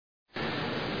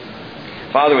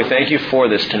Father, we thank you for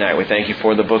this tonight. We thank you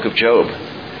for the book of Job.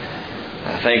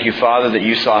 Thank you, Father, that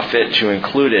you saw fit to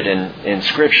include it in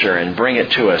Scripture and bring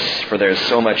it to us, for there's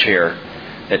so much here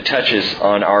that touches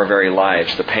on our very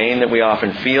lives. The pain that we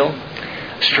often feel,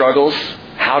 struggles,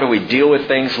 how do we deal with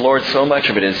things? Lord, so much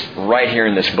of it is right here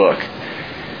in this book.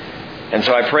 And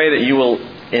so I pray that you will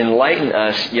enlighten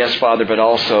us, yes, Father, but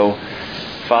also,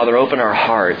 Father, open our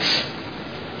hearts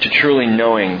to truly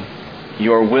knowing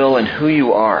your will and who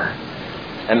you are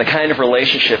and the kind of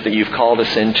relationship that you've called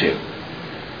us into.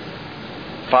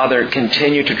 Father,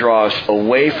 continue to draw us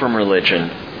away from religion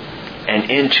and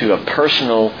into a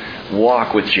personal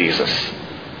walk with Jesus.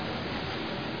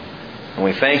 And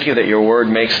we thank you that your word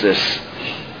makes this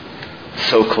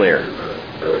so clear.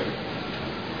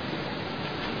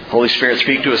 Holy Spirit,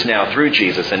 speak to us now through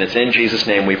Jesus, and it's in Jesus'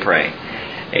 name we pray.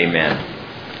 Amen.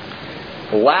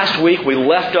 Last week we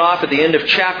left off at the end of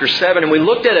chapter 7 and we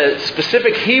looked at a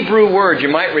specific Hebrew word. You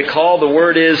might recall the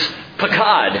word is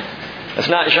pakad. That's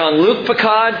not Jean-Luc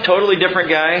Picard, totally different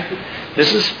guy.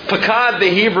 This is pakad, the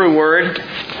Hebrew word.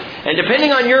 And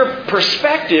depending on your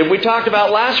perspective, we talked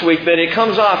about last week that it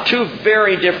comes off two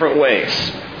very different ways.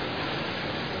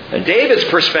 And David's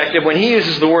perspective, when he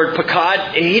uses the word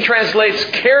pakad, he translates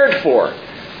cared for.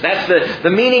 That's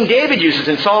the meaning David uses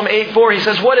in Psalm 8:4. He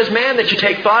says, "What is man that you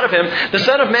take thought of him? The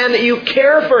son of man that you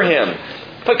care for him."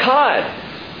 Pakad.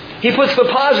 He puts the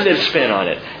positive spin on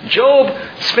it. Job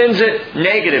spins it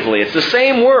negatively. It's the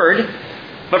same word,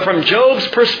 but from Job's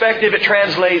perspective it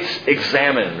translates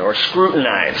examine or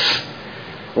scrutinize.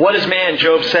 What is man?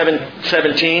 Job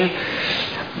 7:17.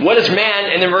 What is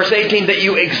man? And in verse 18, that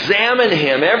you examine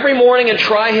him every morning and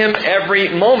try him every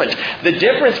moment. The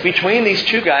difference between these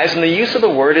two guys and the use of the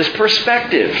word is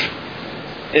perspective.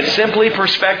 It's simply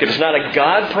perspective. It's not a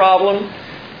God problem.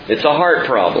 It's a heart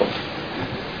problem.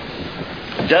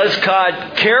 Does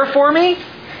God care for me?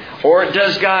 Or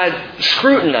does God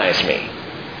scrutinize me?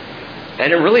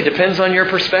 And it really depends on your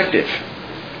perspective.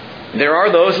 There are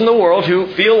those in the world who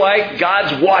feel like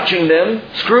God's watching them,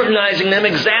 scrutinizing them,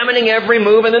 examining every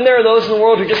move. And then there are those in the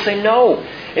world who just say, no,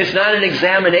 it's not an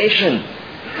examination.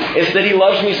 It's that He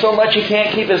loves me so much He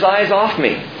can't keep His eyes off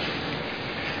me.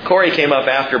 Corey came up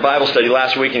after Bible study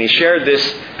last week and he shared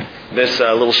this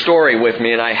little story with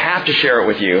me, and I have to share it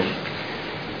with you.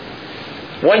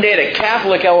 One day at a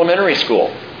Catholic elementary school,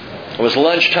 it was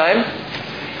lunchtime.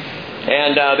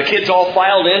 And the kids all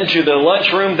filed into the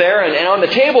lunchroom there. And on the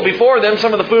table before them,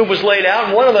 some of the food was laid out.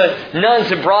 And one of the nuns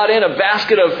had brought in a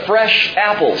basket of fresh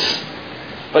apples.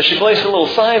 But she placed a little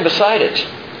sign beside it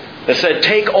that said,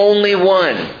 "Take only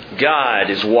one.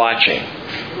 God is watching."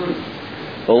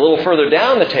 A little further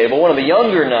down the table, one of the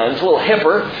younger nuns, a little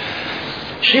hipper,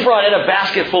 she brought in a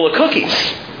basket full of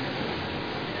cookies.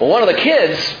 Well, one of the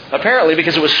kids, apparently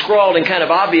because it was scrawled in kind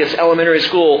of obvious elementary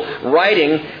school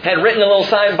writing, had written a little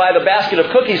sign by the basket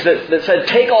of cookies that said,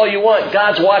 "Take all you want,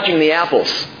 God's watching the apples."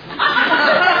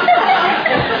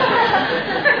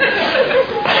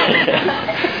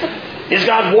 Is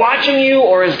God watching you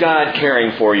or is God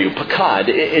caring for you? Pakad.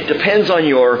 It depends on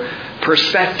your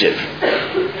perspective.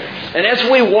 And as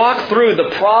we walk through the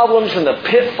problems and the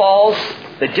pitfalls,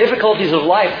 the difficulties of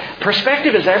life,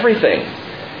 perspective is everything.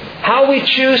 How we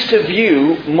choose to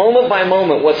view, moment by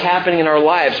moment, what's happening in our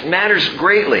lives matters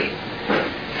greatly.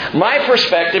 My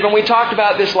perspective, and we talked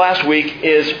about this last week,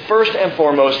 is first and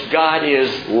foremost, God is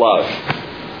love.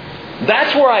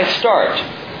 That's where I start.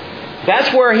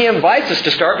 That's where He invites us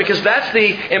to start, because that's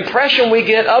the impression we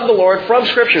get of the Lord from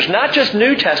Scriptures. Not just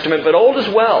New Testament, but Old as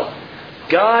well.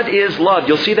 God is love.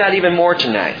 You'll see that even more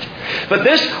tonight. But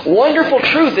this wonderful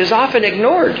truth is often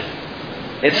ignored.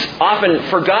 It's often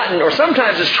forgotten, or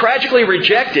sometimes it's tragically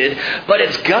rejected, but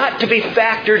it's got to be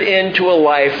factored into a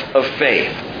life of faith.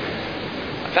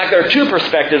 In fact, there are two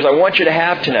perspectives I want you to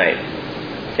have tonight,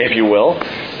 if you will.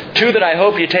 Two that I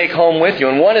hope you take home with you.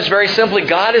 And one is very simply,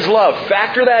 God is love.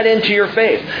 Factor that into your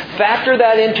faith. Factor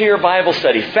that into your Bible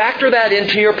study. Factor that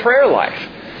into your prayer life.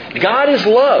 God is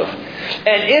love.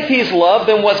 And if He's love,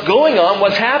 then what's going on,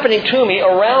 what's happening to me,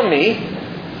 around me,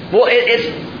 well,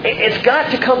 it's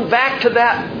got to come back to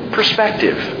that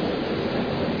perspective.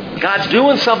 God's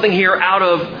doing something here out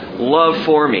of love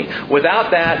for me.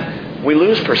 Without that, we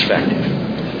lose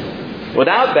perspective.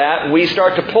 Without that, we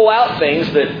start to pull out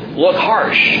things that look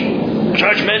harsh,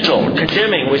 judgmental,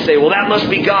 condemning. We say, well, that must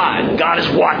be God. God is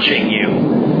watching you.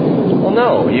 Well,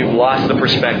 no, you've lost the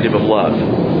perspective of love.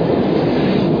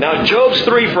 Now, Job's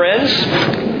three friends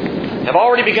have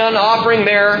already begun offering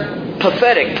their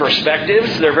pathetic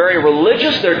perspectives. They're very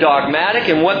religious, they're dogmatic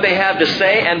in what they have to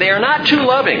say, and they are not too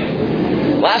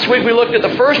loving. Last week we looked at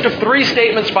the first of three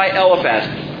statements by Eliphaz.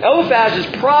 Eliphaz is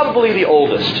probably the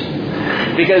oldest,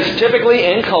 because typically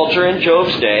in culture in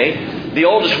Job's day, the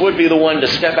oldest would be the one to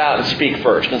step out and speak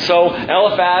first. And so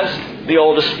Eliphaz, the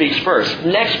oldest, speaks first.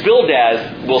 Next,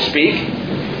 Bildad will speak.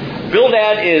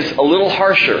 Bildad is a little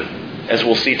harsher, as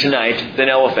we'll see tonight, than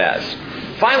Eliphaz.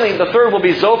 Finally, the third will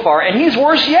be Zophar, and he's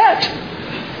worse yet.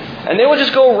 And they will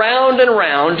just go round and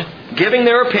round, giving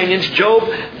their opinions, Job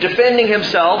defending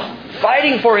himself,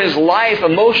 fighting for his life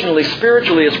emotionally,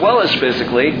 spiritually, as well as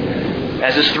physically,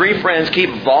 as his three friends keep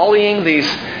volleying these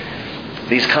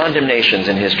condemnations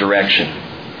in his direction.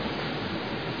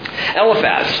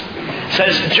 Eliphaz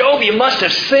says, Job, you must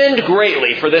have sinned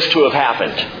greatly for this to have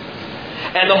happened.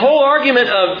 And the whole argument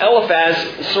of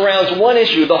Eliphaz surrounds one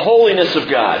issue, the holiness of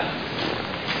God.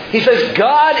 He says,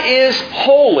 God is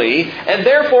holy, and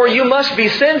therefore you must be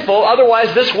sinful,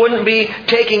 otherwise this wouldn't be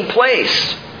taking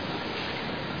place.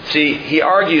 See, he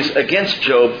argues against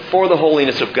Job for the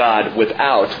holiness of God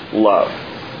without love.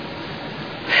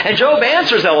 And Job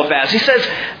answers Eliphaz. He says,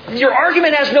 your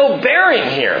argument has no bearing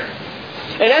here.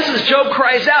 In essence, Job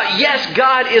cries out, yes,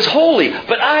 God is holy,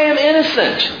 but I am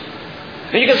innocent.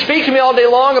 And you can speak to me all day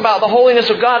long about the holiness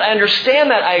of God. I understand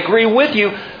that. I agree with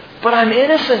you. But I'm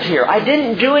innocent here. I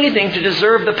didn't do anything to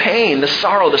deserve the pain, the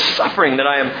sorrow, the suffering that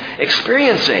I am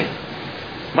experiencing.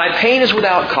 My pain is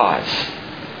without cause.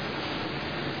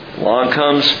 Along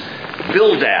comes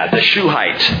Bildad, the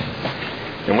Shuhite.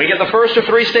 And we get the first of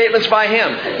three statements by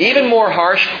him, even more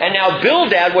harsh. And now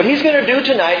Bildad, what he's going to do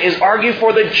tonight is argue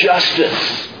for the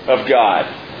justice of God.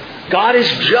 God is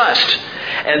just.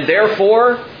 And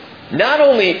therefore, not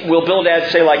only will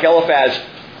Bildad say like Eliphaz,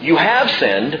 you have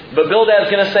sinned, but Bildad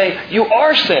is going to say, you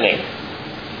are sinning.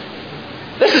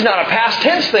 This is not a past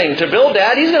tense thing to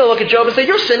Bildad. He's going to look at Job and say,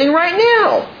 you're sinning right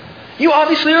now. You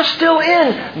obviously are still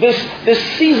in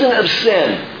this season of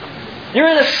sin. You're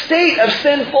in a state of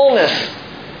sinfulness.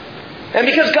 And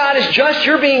because God is just,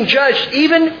 you're being judged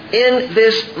even in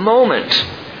this moment.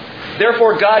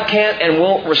 Therefore, God can't and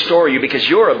won't restore you because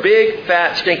you're a big,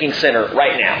 fat, stinking sinner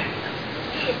right now.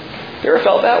 You ever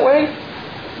felt that way?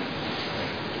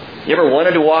 You ever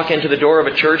wanted to walk into the door of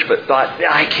a church but thought,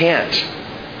 I can't.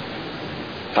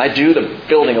 If I do, the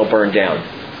building will burn down.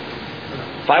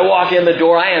 If I walk in the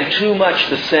door, I am too much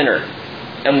the sinner.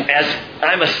 And as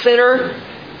I'm a sinner,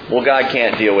 well, God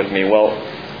can't deal with me. Well,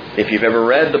 if you've ever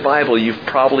read the Bible, you've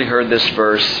probably heard this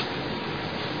verse.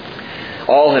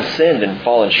 All have sinned and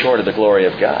fallen short of the glory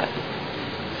of God.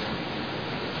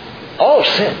 All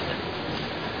have sinned.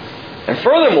 And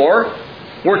furthermore,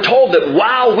 we're told that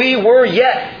while we were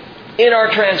yet in our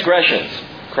transgressions,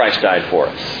 Christ died for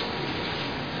us.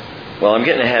 Well, I'm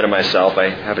getting ahead of myself. I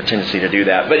have a tendency to do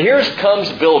that. But here comes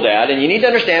Bildad, and you need to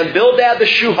understand, Bildad the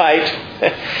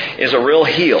Shuhite is a real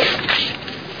heel.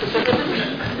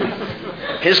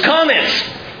 His comments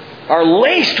are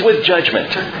laced with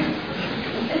judgment.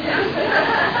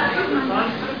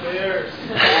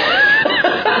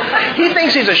 He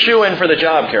thinks he's a shoo-in for the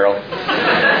job, Carol.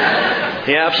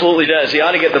 He absolutely does. He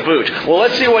ought to get the boot. Well,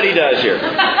 let's see what he does here.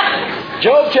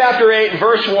 Job chapter 8,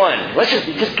 verse 1. Let's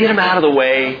just get him out of the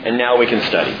way, and now we can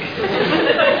study.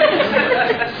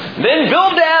 Then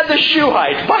Bildad the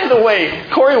Shuhite. By the way,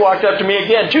 Corey walked up to me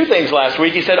again. Two things last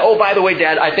week. He said, oh, by the way,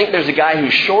 Dad, I think there's a guy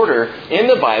who's shorter in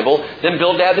the Bible than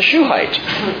Bildad the Shuhite.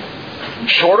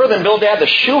 Shorter than Bildad the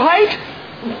Shuhite?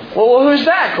 Well, who's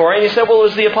that, Corey? And he said, well, it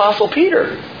was the Apostle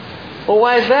Peter. Well,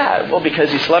 why is that? Well,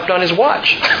 because he slept on his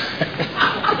watch.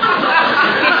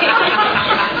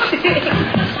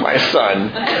 My son.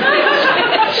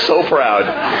 So proud.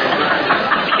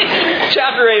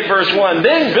 Chapter 8, verse 1.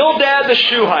 Then Bildad the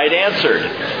Shuhite answered,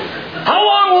 how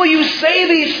long will you say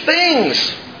these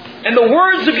things, and the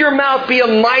words of your mouth be a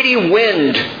mighty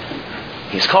wind?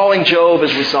 He's calling Job,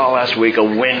 as we saw last week, a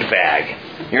windbag.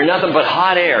 You're nothing but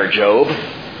hot air, Job.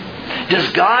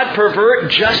 Does God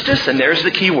pervert justice? And there's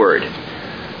the key word.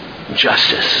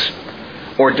 Justice.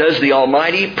 Or does the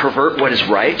Almighty pervert what is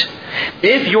right?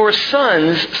 If your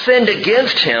sons sinned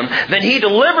against Him, then He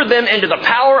delivered them into the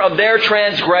power of their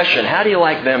transgression. How do you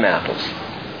like them apples?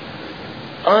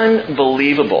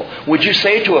 Unbelievable. Would you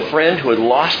say to a friend who had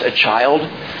lost a child,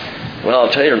 well,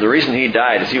 I'll tell you, the reason he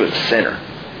died is he was a sinner.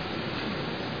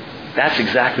 That's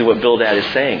exactly what Bildad is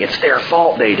saying. It's their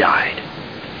fault they died.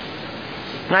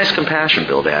 Nice compassion,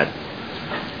 Bildad.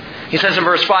 He says in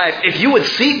verse 5, if you would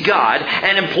seek God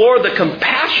and implore the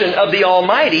compassion of the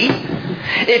Almighty,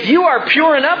 if you are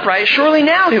pure and upright, surely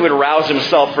now He would arouse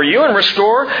Himself for you and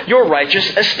restore your righteous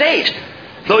estate.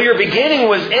 Though your beginning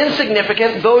was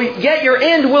insignificant, yet your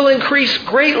end will increase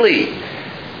greatly.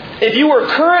 If you were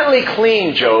currently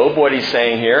clean, Job, what he's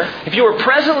saying here, if you were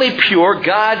presently pure,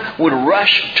 God would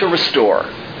rush to restore.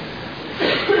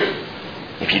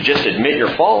 If you just admit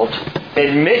your fault,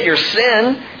 admit your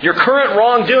sin, your current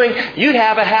wrongdoing, you'd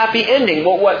have a happy ending.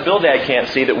 Well, what Bildad can't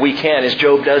see that we can is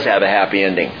Job does have a happy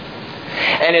ending.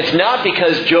 And it's not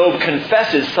because Job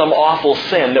confesses some awful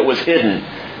sin that was hidden,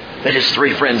 that his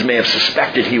 3 friends may have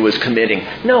suspected he was committing.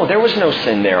 No, there was no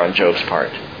sin there on Job's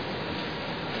part.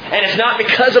 And it's not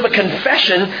because of a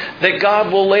confession that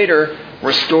God will later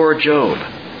restore Job.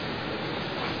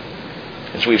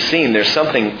 As we've seen, there's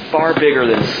something far bigger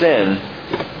than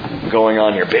sin going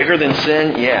on here. Bigger than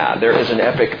sin? Yeah, there is an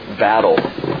epic battle.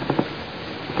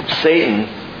 Satan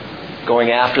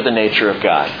going after the nature of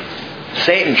God.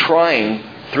 Satan trying,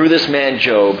 through this man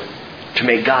Job, to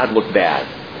make God look bad.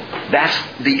 That's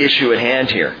the issue at hand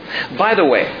here. By the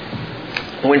way,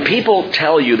 when people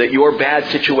tell you that your bad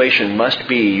situation must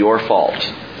be your fault,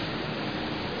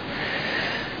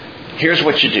 here's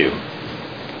what you do.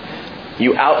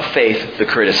 You outfaith the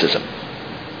criticism.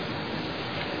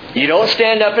 You don't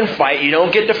stand up and fight. You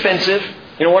don't get defensive.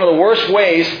 One of the worst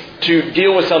ways to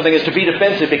deal with something is to be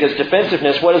defensive, because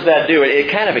defensiveness, what does that do? It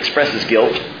kind of expresses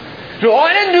guilt. Oh,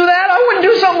 I didn't do that. I wouldn't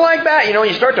do something like that.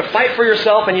 You start to fight for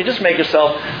yourself and you just make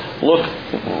yourself look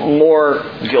more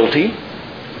guilty.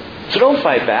 So don't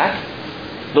fight back.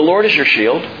 The Lord is your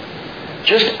shield.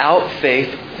 Just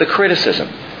outfaith the criticism.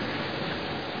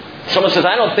 Someone says,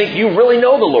 I don't think you really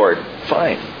know the Lord.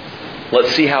 Fine.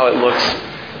 Let's see how it looks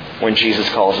when Jesus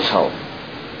calls us home.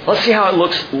 Let's see how it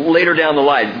looks later down the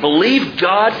line. Believe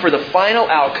God for the final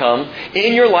outcome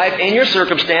in your life, in your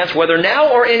circumstance, whether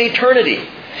now or in eternity.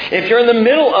 If you're in the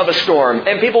middle of a storm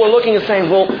and people are looking and saying,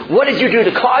 well, what did you do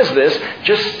to cause this?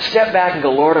 Just step back and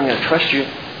go, Lord, I'm going to trust you.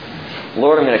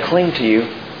 Lord, I'm going to cling to you.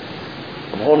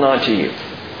 I'm holding on to you.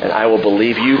 And I will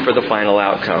believe you for the final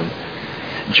outcome.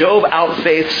 Job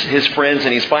outfaiths his friends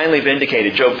and he's finally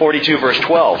vindicated. Job 42 verse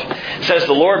 12 says,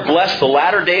 the Lord blessed the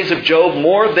latter days of Job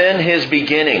more than his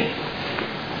beginning.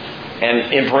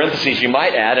 And in parentheses you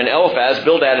might add, and Eliphaz,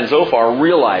 Bildad, and Zophar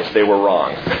realized they were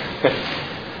wrong.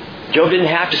 Job didn't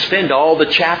have to spend all the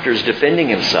chapters defending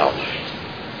himself,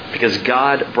 because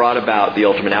God brought about the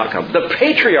ultimate outcome. The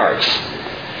patriarchs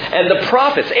and the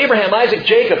prophets, Abraham, Isaac,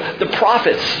 Jacob, the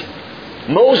prophets,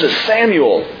 Moses,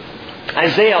 Samuel,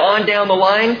 Isaiah, on down the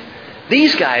line,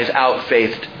 these guys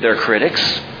outfaithed their critics.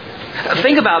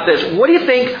 Think about this. What do you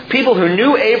think people who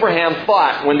knew Abraham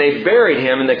thought when they buried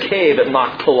him in the cave at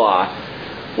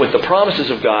Machpelah with the promises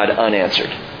of God unanswered?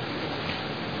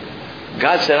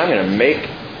 God said, I'm going to make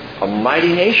a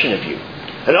mighty nation of you.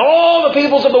 And all the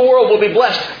peoples of the world will be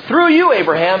blessed through you,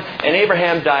 Abraham. And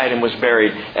Abraham died and was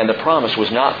buried. And the promise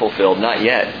was not fulfilled. Not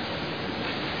yet.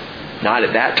 Not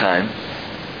at that time.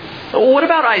 What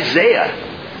about Isaiah?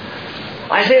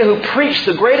 Isaiah, who preached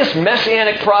the greatest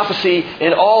messianic prophecy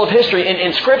in all of history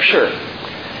in Scripture.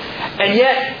 And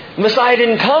yet, Messiah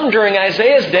didn't come during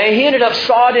Isaiah's day. He ended up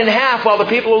sawed in half while the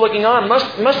people were looking on. Must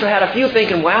have had a few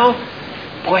thinking, wow,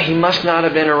 boy, he must not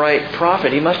have been a right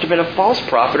prophet. He must have been a false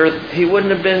prophet, or he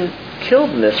wouldn't have been killed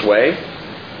in this way.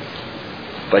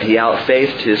 But he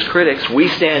outfaithed his critics. We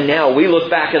stand now, we look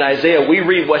back at Isaiah, we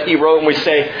read what he wrote, and we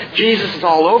say, Jesus is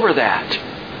all over that.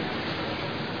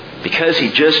 Because he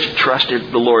just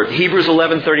trusted the Lord. Hebrews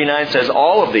 11:39 says,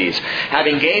 all of these,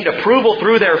 having gained approval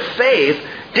through their faith,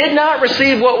 did not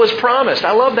receive what was promised.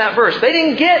 I love that verse. They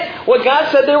didn't get what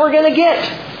God said they were going to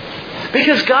get.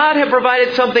 Because God had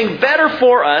provided something better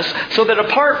for us, so that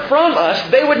apart from us,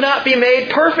 they would not be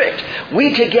made perfect.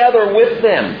 We together with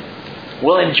them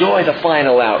will enjoy the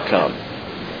final outcome.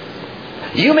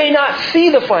 You may not see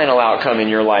the final outcome in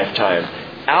your lifetime.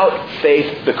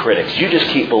 Outfaith the critics. You just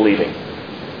keep believing.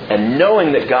 And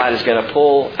knowing that God is going to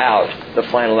pull out the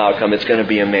final outcome, it's going to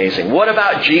be amazing. What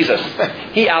about Jesus?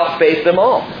 He outfaithed them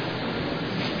all.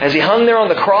 As he hung there on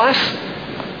the cross,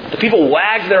 the people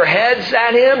wagged their heads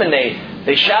at him and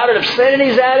they shouted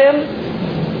obscenities at him.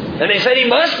 And they said he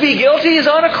must be guilty. He's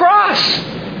on a cross.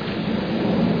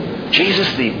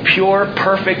 Jesus, the pure,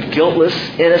 perfect, guiltless,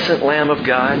 innocent Lamb of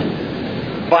God.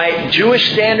 By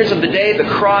Jewish standards of the day, the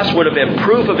cross would have been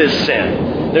proof of his sin.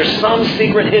 There's some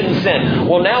secret hidden sin.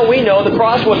 Well, now we know the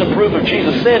cross wasn't proof of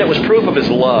Jesus' sin. It was proof of his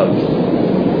love.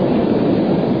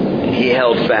 And he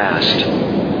held fast.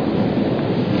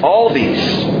 All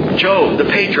these, Job, the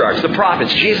patriarchs, the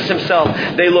prophets, Jesus himself,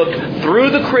 they looked through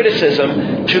the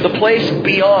criticism to the place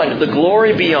beyond, the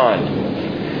glory beyond.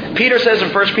 Peter says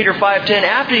in 1 Peter 5:10,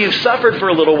 after you've suffered for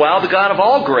a little while, the God of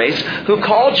all grace, who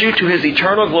called you to his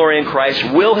eternal glory in Christ,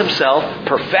 will himself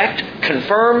perfect,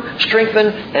 confirm, strengthen,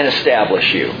 and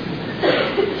establish you.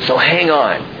 So hang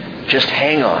on. Just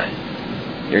hang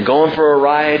on. You're going for a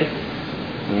ride.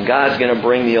 And God's going to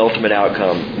bring the ultimate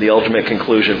outcome, the ultimate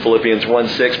conclusion. Philippians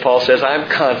 1:6, Paul says, I'm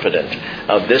confident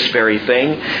of this very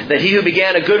thing, that he who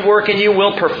began a good work in you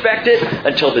will perfect it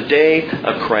until the day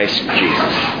of Christ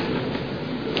Jesus.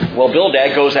 Well,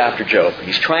 Bildad goes after Job.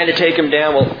 He's trying to take him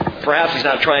down. Well, perhaps he's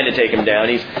not trying to take him down,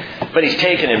 but he's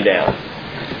taking him down.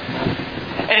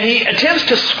 And he attempts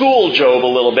to school Job a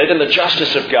little bit in the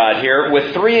justice of God here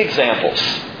with 3 examples.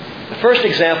 The first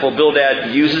example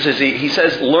Bildad uses is he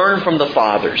says, learn from the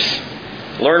fathers.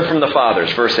 Learn from the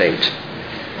fathers, verse 8.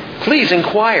 Please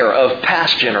inquire of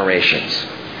past generations.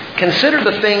 Consider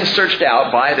the things searched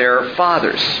out by their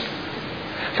fathers.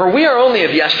 For we are only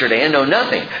of yesterday and know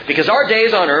nothing, because our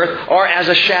days on earth are as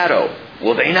a shadow.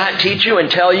 Will they not teach you and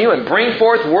tell you and bring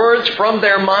forth words from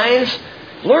their minds?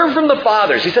 Learn from the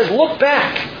fathers. He says, look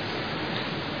back,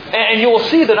 and you will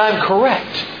see that I'm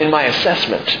correct in my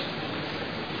assessment.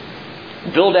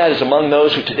 Bildad is among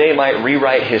those who today might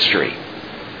rewrite history.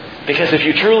 Because if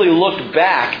you truly looked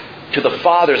back to the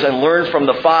fathers and learned from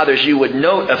the fathers, you would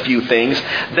note a few things.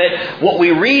 That what we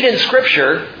read in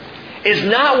Scripture is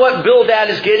not what Bildad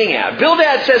is getting at.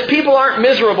 Bildad says people aren't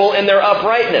miserable in their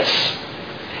uprightness.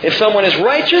 If someone is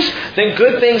righteous, then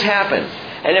good things happen.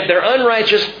 And if they're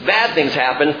unrighteous, bad things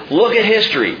happen. Look at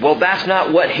history. Well, that's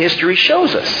not what history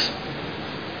shows us.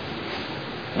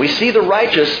 We see the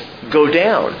righteous go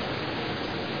down,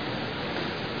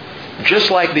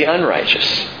 just like the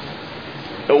unrighteous.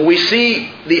 We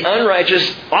see the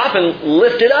unrighteous often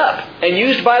lifted up and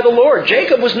used by the Lord.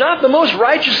 Jacob was not the most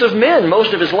righteous of men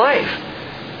most of his life,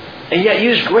 and yet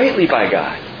used greatly by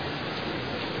God.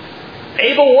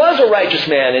 Abel was a righteous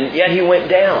man, and yet he went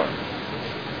down.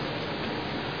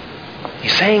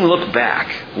 He's saying look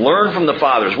back. Learn from the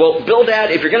fathers. Well,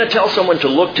 Bildad, if you're going to tell someone to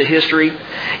look to history,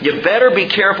 you better be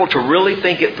careful to really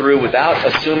think it through without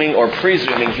assuming or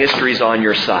presuming history's on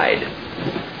your side.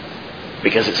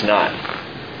 Because it's not.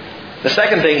 The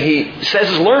second thing he says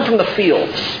is learn from the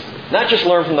fields. Not just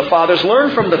learn from the fathers,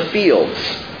 learn from the fields.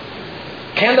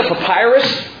 Can the papyrus,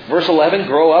 verse 11,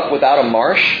 grow up without a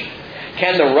marsh?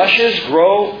 Can the rushes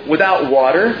grow without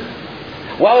water?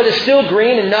 While it is still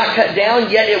green and not cut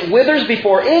down, yet it withers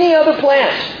before any other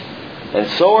plant. And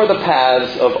so are the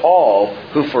paths of all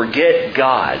who forget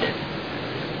God.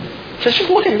 So just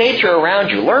look at nature around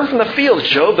you. Learn from the fields,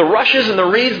 Job. The rushes and the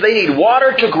reeds, they need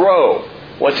water to grow.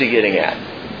 What's he getting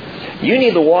at? You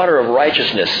need the water of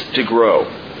righteousness to grow.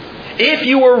 If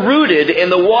you were rooted in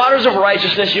the waters of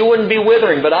righteousness, you wouldn't be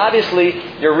withering. But obviously,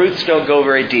 your roots don't go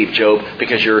very deep, Job,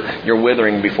 because you're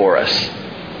withering before us.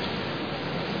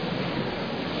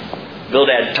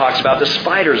 Bildad talks about the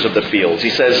spiders of the fields.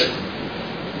 He says,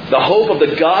 the hope of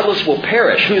the godless will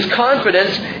perish, whose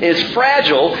confidence is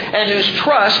fragile and whose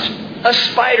trust a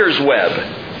spider's web.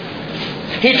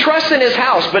 He trusts in his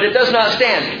house, but it does not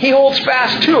stand. He holds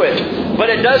fast to it, but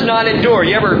it does not endure.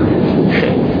 You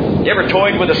ever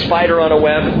toyed with a spider on a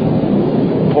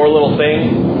web? Poor little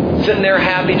thing. Sitting there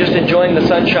happy, just enjoying the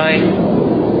sunshine.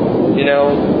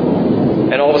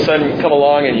 And all of a sudden you come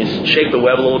along and you shake the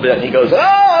web a little bit and he goes,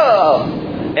 oh!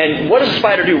 And what does a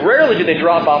spider do? Rarely do they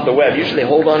drop off the web. Usually they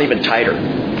hold on even tighter.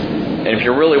 And if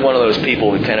you're really one of those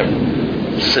people who kind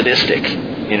of sadistic,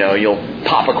 you'll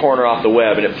pop a corner off the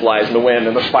web and it flies in the wind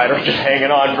and the spider's just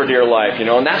hanging on for dear life,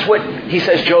 And that's what he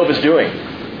says Job is doing.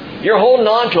 You're holding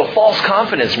on to a false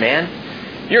confidence, man.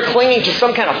 You're clinging to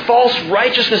some kind of false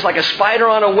righteousness like a spider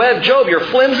on a web. Job, you're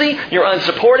flimsy, you're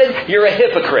unsupported, you're a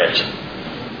hypocrite.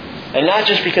 And not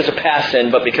just because of past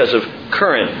sin, but because of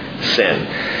current sin.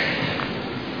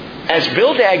 As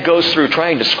Bildad goes through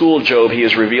trying to school Job, he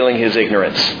is revealing his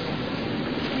ignorance.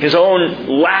 His own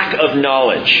lack of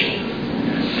knowledge.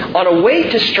 On a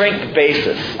weight to strength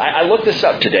basis, I looked this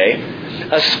up today,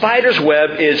 a spider's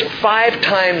web is 5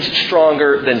 times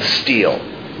stronger than steel.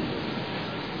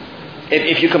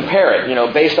 If you compare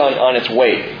it, based on its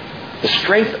weight. The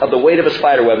strength of the weight of a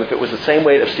spider web, if it was the same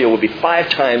weight of steel, would be 5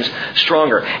 times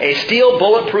stronger. A steel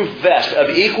bulletproof vest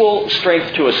of equal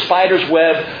strength to a spider's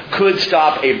web could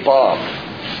stop a bomb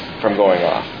from going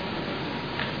off.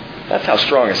 That's how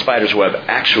strong a spider's web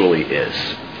actually is.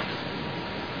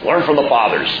 Learn from the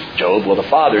fathers, Job. Well, the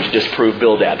fathers disprove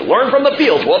Bildad. Learn from the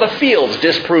fields. Well, the fields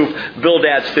disprove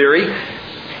Bildad's theory.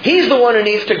 He's the one who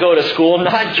needs to go to school,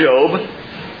 not Job.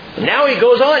 Now he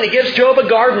goes on, he gives Job a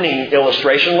gardening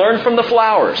illustration. Learn from the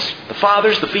flowers. The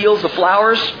fathers, the fields, the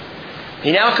flowers.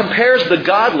 He now compares the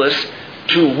godless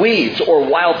to weeds or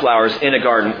wildflowers in a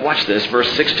garden. Watch this,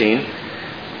 verse 16.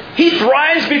 He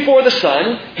thrives before the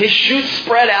sun. His shoots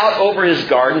spread out over his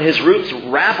garden. His roots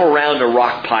wrap around a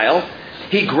rock pile.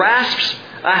 He grasps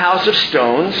a house of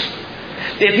stones.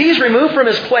 If he's removed from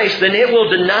his place, then it will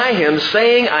deny him,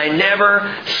 saying, I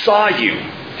never saw you.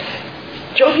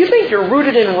 Job, you think you're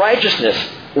rooted in righteousness.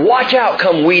 Watch out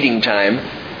come weeding time.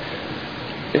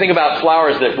 You think about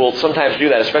flowers that will sometimes do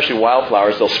that, especially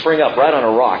wildflowers. They'll spring up right on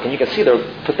a rock, and you can see their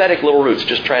pathetic little roots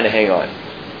just trying to hang on.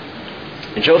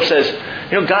 And Job says,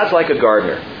 God's like a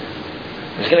gardener.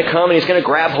 He's going to come and he's going to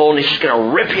grab hold and he's just going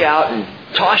to rip you out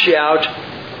and toss you out.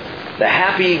 The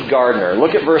happy gardener.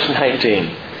 Look at verse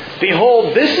 19.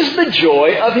 Behold, this is the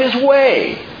joy of his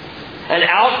way, and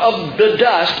out of the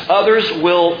dust others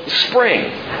will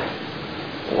spring.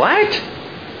 What?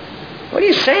 What are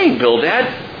you saying,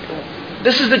 Bildad?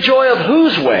 This is the joy of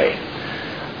whose way?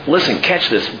 Listen, catch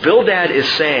this. Bildad is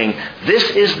saying this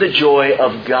is the joy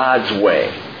of God's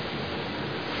way.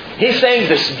 He's saying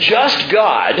this just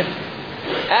God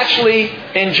actually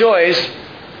enjoys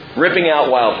ripping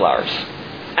out wildflowers.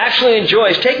 Actually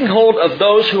enjoys taking hold of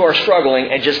those who are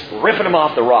struggling and just ripping them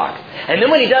off the rock. And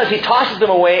then when he does, he tosses them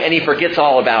away and he forgets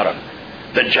all about them.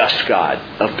 The just God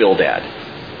of Bildad.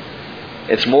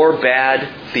 It's more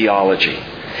bad theology.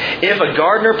 If a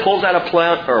gardener pulls out a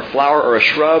plant or a flower or a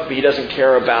shrub, he doesn't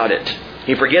care about it.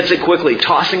 He forgets it quickly,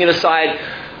 tossing it aside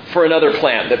for another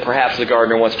plant that perhaps the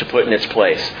gardener wants to put in its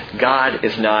place. God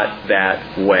is not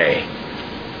that way.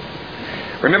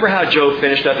 Remember how Job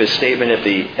finished up his statement at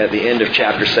the end of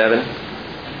chapter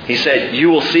 7? He said, you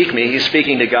will seek me. He's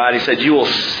speaking to God. He said, you will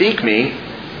seek me,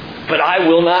 but I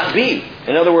will not be.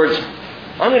 In other words,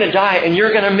 I'm going to die and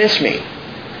you're going to miss me.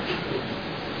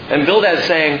 And Bildad's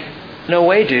saying, no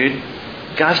way, dude.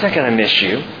 God's not going to miss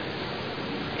you.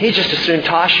 He'd just as soon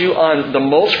toss you on the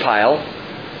mulch pile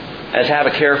as have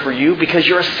a care for you, because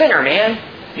you're a sinner, man.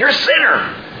 You're a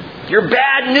sinner. You're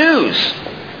bad news.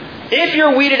 If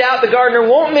you're weeded out, the gardener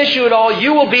won't miss you at all.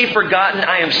 You will be forgotten.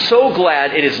 I am so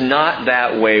glad it is not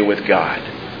that way with God.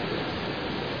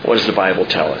 What does the Bible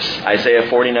tell us? Isaiah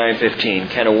 49:15.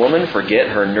 Can a woman forget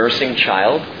her nursing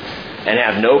child and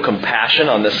have no compassion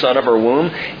on the son of her womb?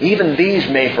 Even these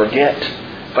may forget,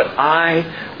 but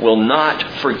I will not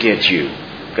forget you,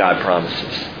 God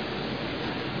promises.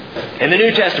 In the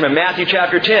New Testament, Matthew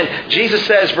chapter 10, Jesus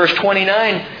says, verse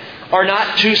 29, are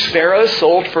not 2 sparrows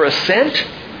sold for a cent?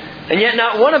 And yet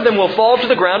not one of them will fall to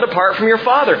the ground apart from your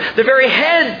Father. The very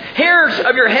hairs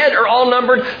of your head are all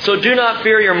numbered, so do not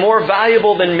fear, you're more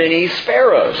valuable than many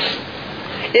sparrows.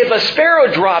 If a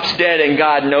sparrow drops dead and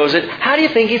God knows it, how do you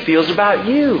think He feels about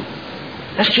you?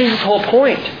 That's Jesus' whole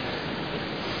point.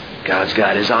 God's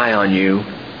got His eye on you.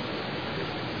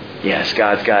 Yes,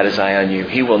 God's got His eye on you.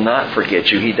 He will not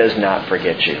forget you. He does not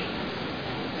forget you.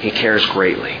 He cares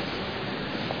greatly.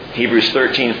 Hebrews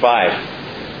 13:5.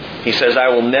 He says, I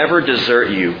will never desert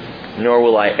you, nor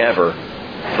will I ever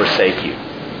forsake you.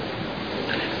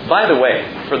 By the way,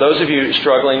 for those of you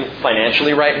struggling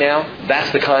financially right now,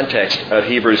 that's the context of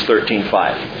Hebrews 13:5.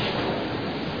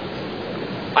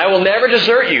 I will never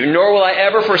desert you, nor will I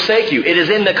ever forsake you. It is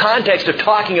in the context of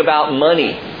talking about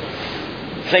money.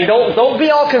 Saying, don't be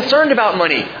all concerned about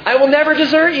money. I will never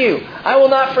desert you. I will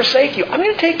not forsake you. I'm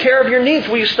going to take care of your needs.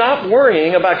 Will you stop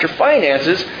worrying about your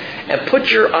finances and put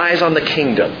your eyes on the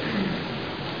kingdom?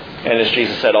 And as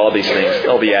Jesus said, all these things,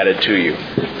 they'll be added to you.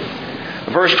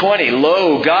 Verse 20,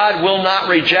 lo, God will not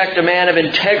reject a man of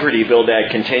integrity, Bildad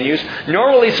continues,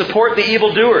 nor will He support the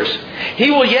evildoers. He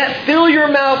will yet fill your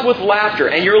mouth with laughter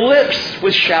and your lips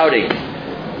with shouting.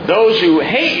 Those who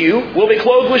hate you will be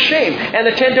clothed with shame, and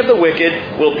the tent of the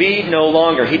wicked will be no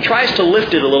longer. He tries to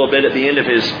lift it a little bit at the end of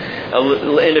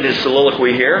his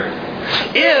soliloquy here.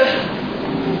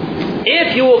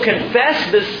 If you will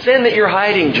confess the sin that you're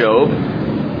hiding, Job,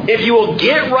 if you will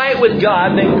get right with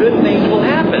God, then good things will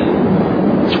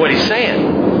happen. That's what he's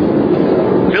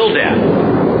saying.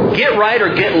 Bildad, get right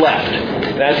or get left.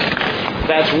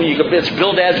 That's when it's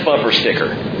Bildad's bumper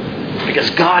sticker. Because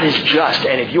God is just,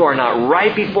 and if you are not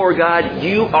right before God,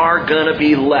 you are going to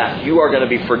be left. You are going to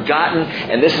be forgotten,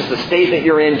 and this is the state that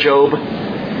you're in, Job.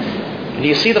 And do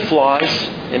you see the flaws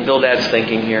in Bildad's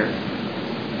thinking here?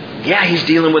 Yeah, he's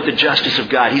dealing with the justice of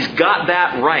God. He's got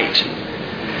that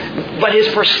right. But his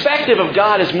perspective of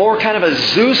God is more kind of a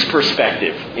Zeus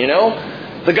perspective, you know?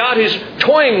 The God who's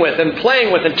toying with and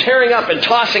playing with and tearing up and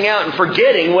tossing out and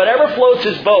forgetting whatever floats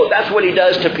his boat. That's what He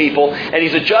does to people. And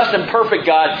He's a just and perfect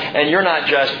God, and you're not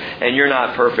just and you're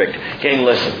not perfect. Gang,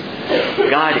 listen.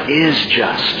 God is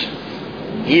just.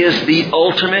 He is the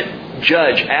ultimate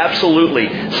judge. Absolutely.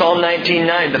 Psalm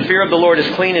 19:9. The fear of the Lord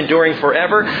is clean, enduring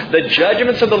forever. The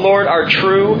judgments of the Lord are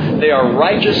true. They are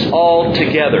righteous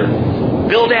altogether.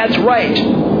 Bildad's right.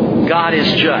 God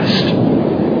is just.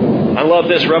 I love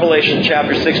this. Revelation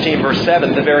chapter 16 verse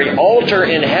 7. The very altar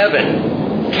in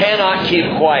heaven cannot keep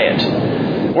quiet.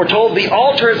 We're told the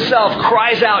altar itself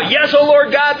cries out, "Yes, O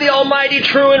Lord God, the Almighty,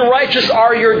 true and righteous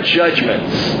are your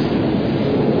judgments."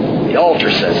 The altar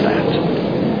says that.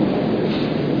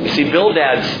 You see,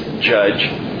 Bildad's judge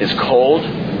is cold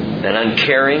and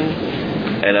uncaring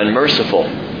and unmerciful.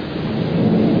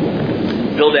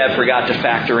 Bildad forgot to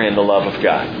factor in the love of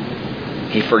God.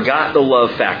 He forgot the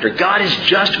love factor. God is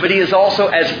just, but He is also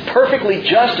as perfectly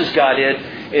just as God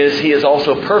is. He is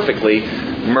also perfectly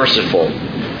merciful.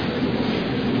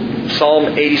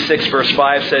 Psalm 86 verse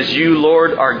 5 says, "You,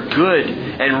 Lord, are good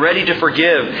and ready to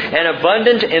forgive, and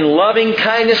abundant in loving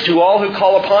kindness to all who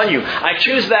call upon you." I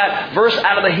choose that verse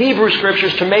out of the Hebrew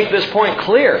Scriptures to make this point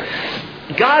clear.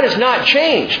 God has not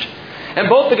changed. And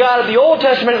both the God of the Old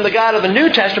Testament and the God of the New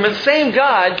Testament, same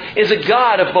God, is a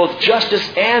God of both justice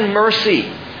and mercy.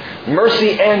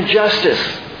 Mercy and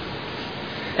justice.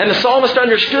 And the psalmist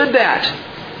understood that.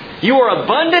 You are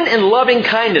abundant in loving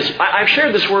kindness. I've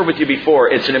shared this word with you before.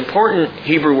 It's an important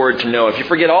Hebrew word to know. If you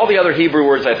forget all the other Hebrew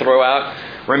words I throw out,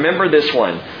 remember this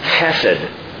one. Chesed.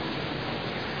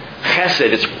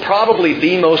 Chesed. It's probably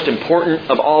the most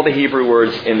important of all the Hebrew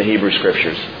words in the Hebrew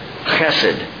Scriptures.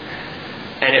 Chesed.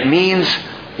 And it means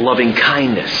loving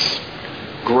kindness,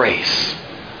 grace,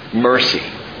 mercy.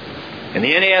 In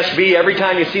the NASB, every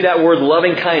time you see that word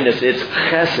loving kindness, it's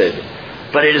chesed.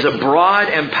 But it is a broad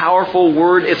and powerful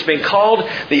word. It's been called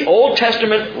the Old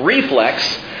Testament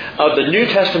reflex of the New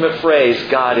Testament phrase,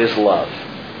 God is love.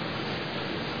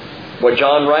 What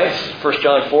John writes, 1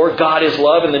 John 4, God is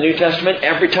love in the New Testament.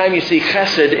 Every time you see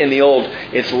chesed in the Old,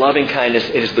 it's loving kindness.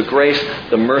 It is the grace,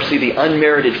 the mercy, the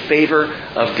unmerited favor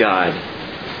of God.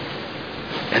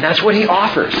 And that's what He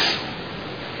offers.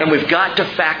 And we've got to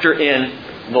factor in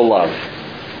the love.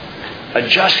 A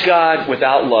just God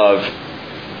without love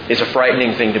is a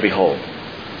frightening thing to behold,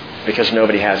 because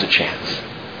nobody has a chance.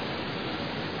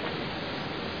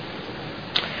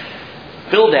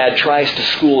 Bildad tries to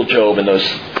school Job in those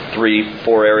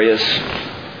 3-4 areas.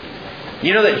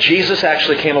 You know that Jesus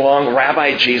actually came along,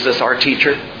 Rabbi Jesus, our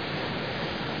teacher?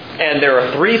 And there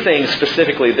are 3 things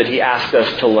specifically that He asked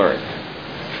us to learn.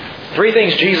 3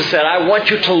 things Jesus said, I want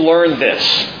you to learn this.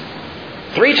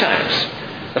 3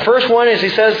 times. The first one is He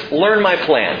says, learn my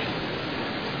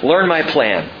plan. Learn my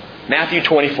plan. Matthew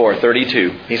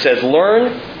 24:32. He says,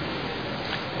 learn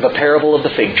the parable of the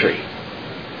fig tree.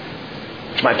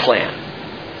 It's my plan.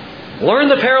 Learn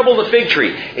the parable of the fig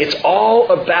tree. It's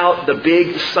all about the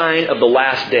big sign of the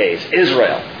last days.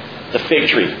 Israel, the fig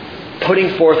tree,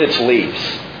 putting forth its leaves.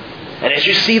 And as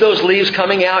you see those leaves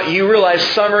coming out, you realize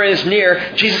summer is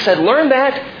near. Jesus said, learn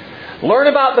that. Learn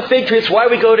about the fig tree. It's why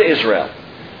we go to Israel.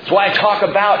 It's why I talk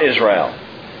about Israel.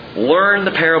 Learn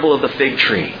the parable of the fig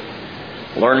tree.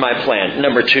 Learn my plan.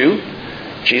 Number 2,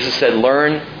 Jesus said,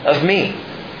 learn of me.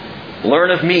 Learn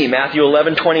of me. Matthew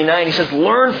 11:29. He says,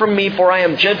 learn from me, for I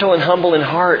am gentle and humble in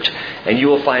heart, and you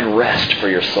will find rest for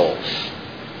your souls.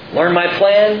 Learn my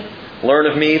plan. Learn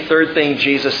of me. Third thing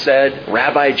Jesus said,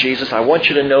 Rabbi Jesus, I want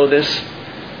you to know this.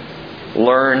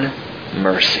 Learn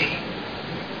mercy.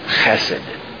 Chesed.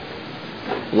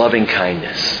 Loving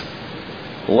kindness.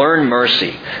 Learn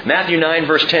mercy. Matthew 9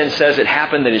 verse 10 says, it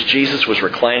happened that as Jesus was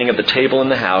reclining at the table in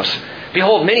the house,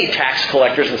 behold, many tax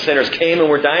collectors and sinners came and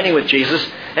were dining with Jesus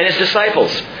and His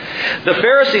disciples. The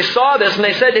Pharisees saw this and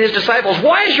they said to His disciples,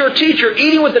 why is your teacher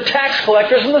eating with the tax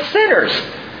collectors and the sinners?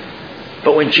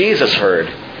 But when Jesus heard,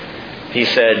 He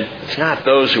said, it's not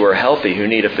those who are healthy who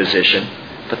need a physician,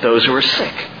 but those who are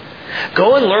sick.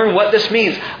 Go and learn what this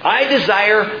means. I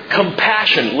desire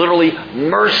compassion, literally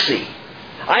mercy.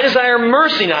 I desire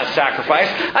mercy, not sacrifice.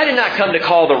 I did not come to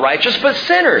call the righteous, but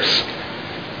sinners.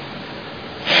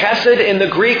 Chesed in the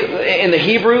Greek, in the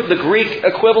Hebrew, the Greek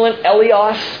equivalent,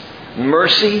 elios,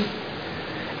 mercy.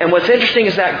 And what's interesting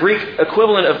is that Greek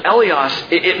equivalent of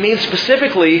elios, it means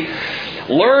specifically,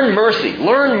 learn mercy.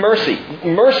 Learn mercy.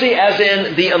 Mercy as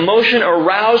in the emotion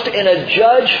aroused in a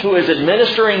judge who is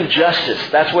administering justice.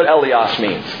 That's what elios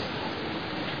means.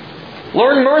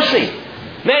 Learn mercy.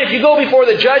 Man, if you go before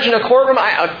the judge in a courtroom,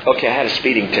 I had a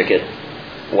speeding ticket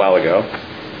a while ago,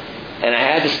 and I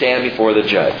had to stand before the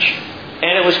judge.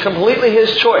 And it was completely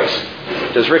his choice.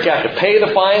 Does Rick have to pay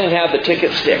the fine and have the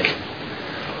ticket stick?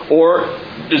 Or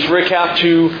does Rick have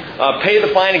to pay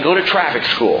the fine and go to traffic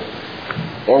school?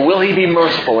 Or will he be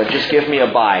merciful and just give me a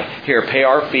bye? Here, pay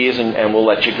our fees and we'll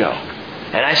let you go.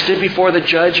 And I stood before the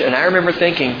judge, and I remember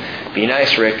thinking, be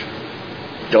nice, Rick.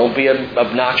 Don't be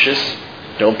obnoxious.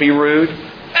 Don't be rude.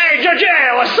 Hey, Judge,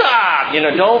 what's up?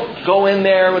 Don't go in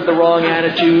there with the wrong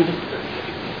attitude.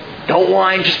 Don't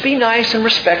whine. Just be nice and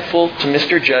respectful to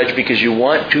Mr. Judge because you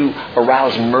want to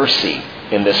arouse mercy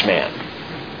in this man.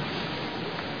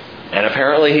 And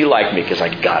apparently he liked me because I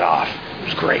got off. It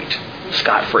was great.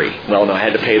 Scot-free. Well, no, I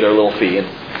had to pay their little fee.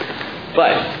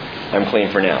 But I'm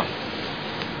clean for now.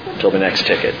 Until the next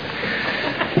ticket.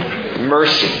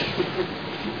 Mercy.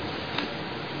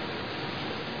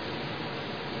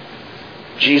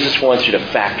 Jesus wants you to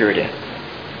factor it in.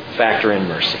 Factor in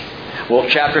mercy. Well,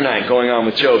 chapter 9, going on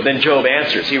with Job. Then Job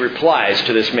answers. He replies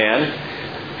to this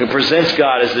man who presents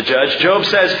God as the judge. Job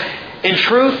says, in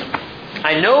truth,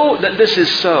 I know that this is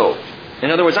so.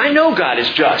 In other words, I know God is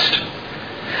just.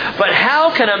 But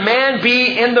how can a man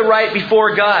be in the right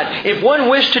before God? If one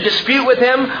wished to dispute with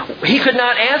him, he could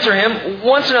not answer him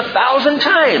once in 1,000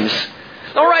 times.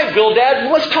 All right,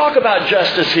 Bildad, let's talk about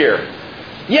justice here.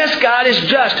 Yes, God is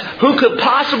just. Who could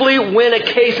possibly win a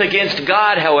case against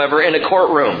God, however, in a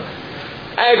courtroom?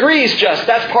 I agree He's just.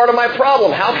 That's part of my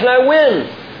problem. How can I win?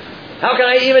 How can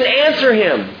I even answer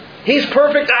Him? He's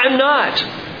perfect. I'm not.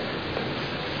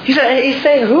 He's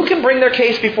saying, who can bring their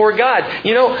case before God?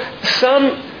 You know,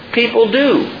 some people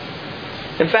do.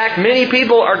 In fact, many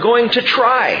people are going to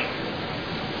try.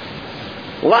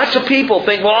 Lots of people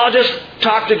think, well, I'll just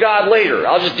talk to God later.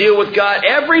 I'll just deal with God.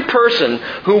 Every person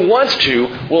who wants to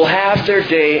will have their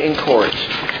day in court.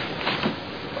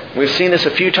 We've seen this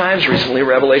a few times recently.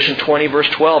 Revelation 20, verse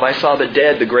 12. I saw the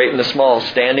dead, the great and the small,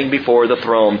 standing before the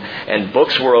throne. And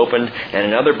books were opened, and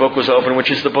another book was opened, which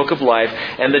is the book of life.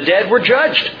 And the dead were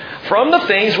judged from the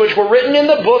things which were written in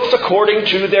the books according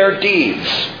to their deeds.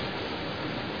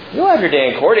 You'll have your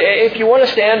day in court. If you want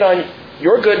to stand on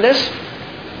your goodness,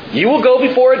 you will go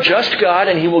before a just God,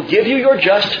 and He will give you your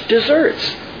just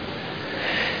deserts.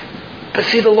 But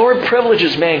see, the Lord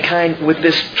privileges mankind with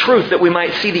this truth that we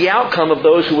might see the outcome of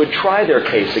those who would try their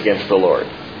case against the Lord.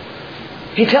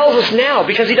 He tells us now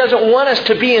because He doesn't want us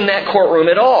to be in that courtroom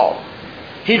at all.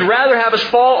 He'd rather have us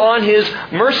fall on His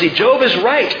mercy. Job is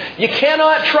right. You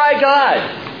cannot try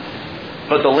God.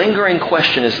 But the lingering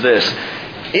question is this.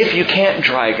 If you can't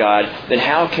try God, then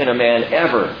how can a man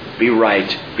ever be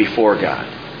right before God?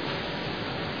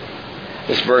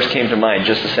 This verse came to mind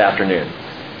just this afternoon.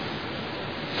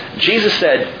 Jesus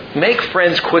said, make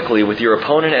friends quickly with your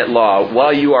opponent at law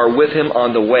while you are with him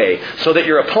on the way, so that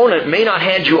your opponent may not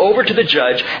hand you over to the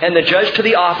judge, and the judge to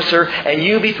the officer, and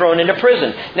you be thrown into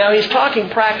prison. Now, he's talking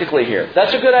practically here.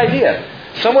 That's a good idea.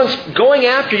 Someone's going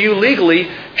after you legally,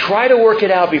 try to work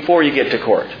it out before you get to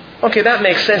court. Okay, that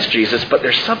makes sense, Jesus, but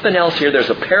there's something else here. There's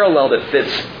a parallel that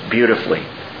fits beautifully.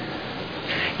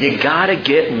 You gotta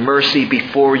get mercy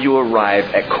before you arrive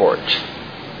at court.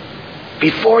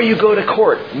 Before you go to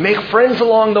court, make friends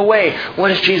along the way. What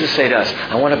does Jesus say to us?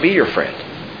 I want to be your friend.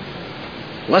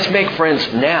 Let's make friends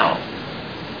now,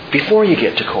 before you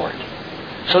get to court,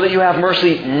 so that you have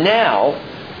mercy now,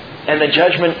 and the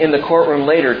judgment in the courtroom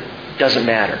later doesn't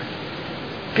matter.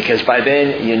 Because by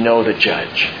then, you know the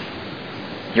judge.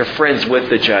 You're friends with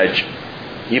the judge.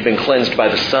 You've been cleansed by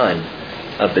the Son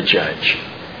of the judge.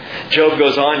 Job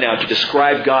goes on now to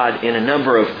describe God in a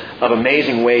number of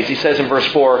amazing ways. He says in verse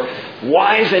 4,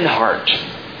 wise in heart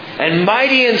and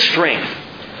mighty in strength,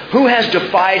 who has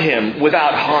defied Him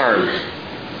without harm,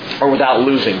 or without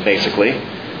losing, basically.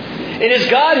 It is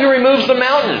God who removes the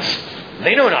mountains.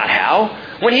 They know not how.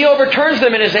 When He overturns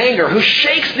them in His anger, who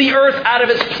shakes the earth out of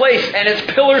its place and its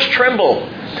pillars tremble,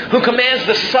 who commands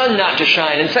the sun not to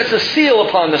shine and sets a seal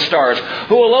upon the stars,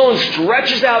 who alone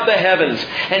stretches out the heavens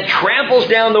and tramples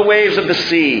down the waves of the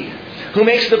sea, who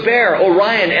makes the Bear,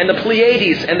 Orion, and the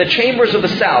Pleiades, and the chambers of the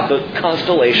south, the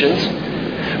constellations,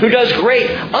 who does great,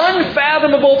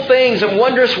 unfathomable things and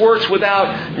wondrous works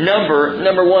without number.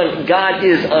 Number one, God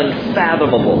is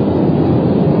unfathomable.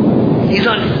 He's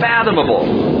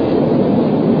unfathomable.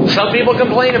 Some people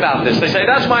complain about this. They say,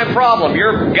 that's my problem.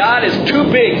 Your God is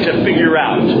too big to figure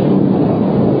out.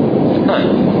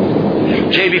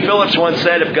 J.B. Phillips once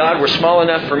said, if God were small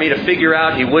enough for me to figure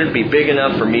out, He wouldn't be big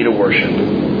enough for me to worship.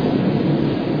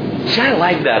 See, I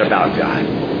like that about God.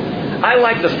 I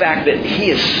like the fact that He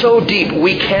is so deep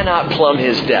we cannot plumb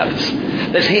His depths.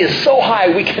 That He is so high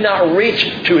we cannot reach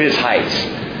to His heights.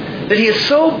 That He is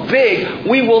so big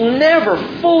we will never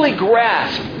fully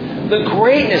grasp the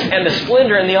greatness and the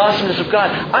splendor and the awesomeness of God.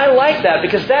 I like that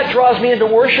because that draws me into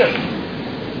worship.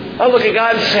 I look at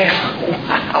God and say,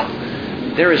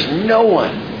 wow, there is no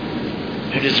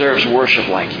one who deserves worship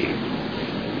like You.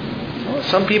 Well,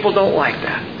 some people don't like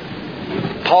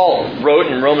that. Paul wrote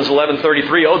in Romans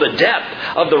 11:33, oh, the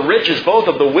depth of the riches, both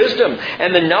of the wisdom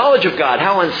and the knowledge of God.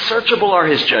 How unsearchable are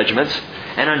His judgments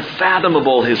and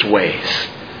unfathomable His ways.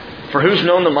 For who's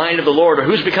known the mind of the Lord, or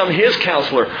who's become His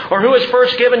counselor, or who is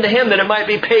first given to Him that it might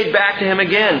be paid back to Him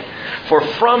again? For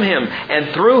from Him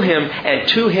and through Him and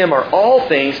to Him are all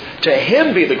things. To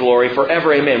Him be the glory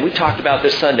forever. Amen. We talked about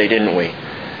this Sunday, didn't we?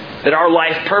 That our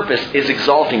life purpose is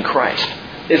exalting Christ.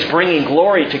 It's bringing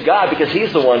glory to God because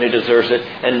He's the one who deserves it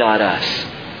and not us.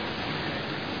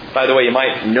 By the way, you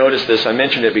might notice this. I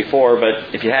mentioned it before,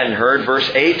 but if you hadn't heard, verse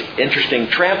 8, interesting,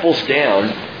 tramples down.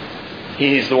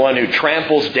 He's the one who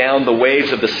tramples down the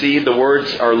waves of the sea. The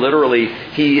words are literally,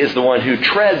 He is the one who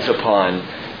treads upon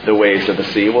the waves of the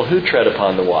sea. Well, who tread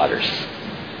upon the waters?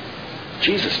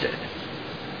 Jesus did.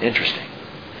 Interesting.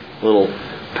 Little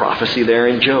prophecy there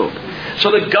in Job.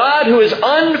 So the God who is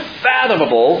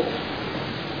unfathomable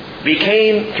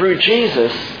became, through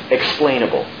Jesus,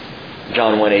 explainable.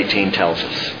 John 1:18 tells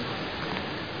us.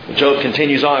 Job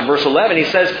continues on. Verse 11, he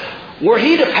says, were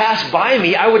He to pass by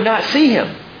me, I would not see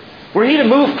Him. Were He to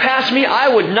move past me, I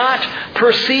would not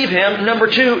perceive Him. Number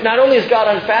two, not only is God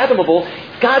unfathomable,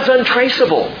 God's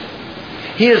untraceable.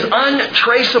 He is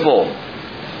untraceable.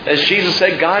 As Jesus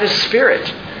said, God is spirit.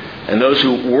 And those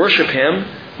who worship Him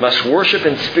must worship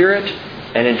in spirit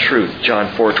and in truth.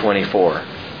 John 4:24.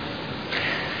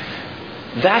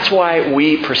 That's why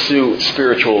we pursue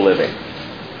spiritual living.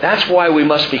 That's why we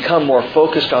must become more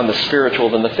focused on the spiritual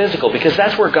than the physical, because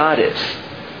that's where God is.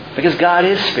 Because God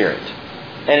is spirit.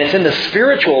 And it's in the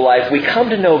spiritual life we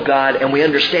come to know God and we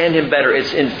understand Him better.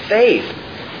 It's in faith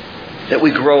that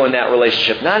we grow in that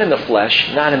relationship. Not in the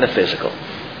flesh, not in the physical.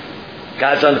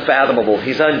 God's unfathomable.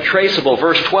 He's untraceable.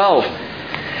 Verse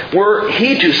 12. Were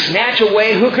He to snatch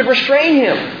away, who could restrain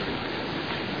Him?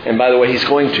 And by the way, He's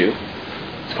going to.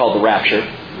 It's called the rapture.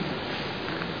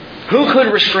 Who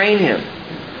could restrain Him?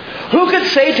 Who could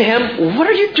say to Him, what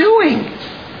are you doing?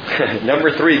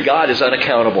 Number 3, God is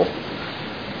unaccountable.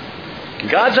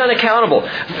 God's unaccountable.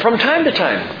 From time to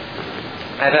time,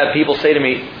 I've had people say to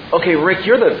me, okay, Rick,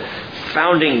 you're the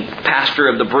founding pastor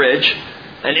of the Bridge,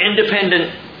 an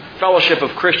independent fellowship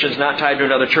of Christians not tied to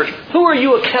another church. Who are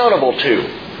you accountable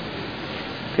to?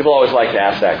 People always like to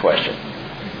ask that question.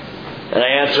 And I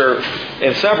answer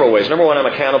in several ways. Number one, I'm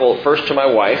accountable first to my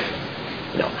wife.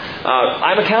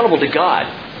 I'm accountable to God,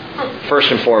 first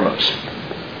and foremost.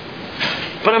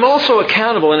 But I'm also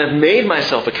accountable and have made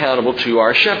myself accountable to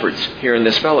our shepherds here in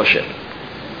this fellowship.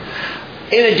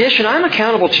 In addition, I'm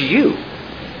accountable to you.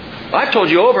 I've told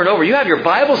you over and over, you have your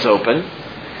Bibles open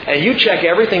and you check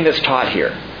everything that's taught here.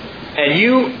 And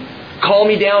you call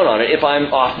me down on it if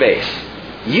I'm off base.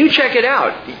 You check it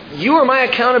out. You are my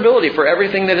accountability for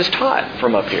everything that is taught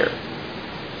from up here.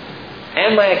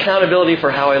 And my accountability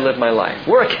for how I live my life.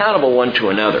 We're accountable one to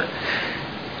another.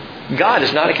 God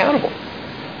is not accountable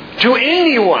to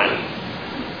anyone.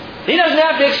 He doesn't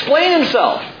have to explain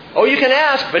Himself. Oh, you can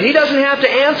ask, but He doesn't have to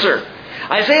answer.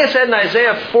 Isaiah said in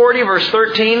Isaiah 40 verse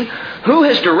 13, who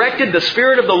has directed the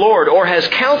Spirit of the Lord, or has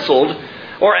counseled,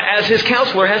 or as His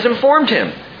counselor has informed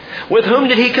Him? With whom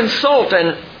did He consult,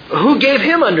 and who gave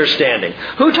Him understanding?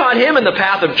 Who taught Him in the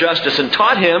path of justice, and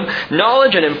taught Him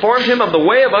knowledge, and informed Him of the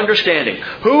way of understanding?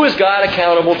 Who is God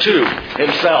accountable to?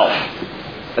 Himself.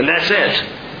 And that's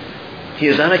it. He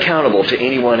is unaccountable to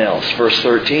anyone else. Verse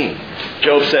 13.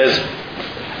 Job says,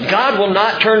 God will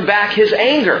not turn back His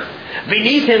anger.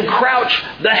 Beneath Him crouch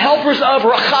the helpers of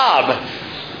Rahab.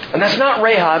 And that's not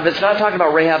Rahab. It's not talking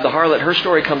about Rahab the harlot. Her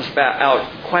story comes back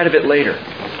out quite a bit later.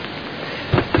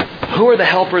 Who are the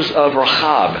helpers of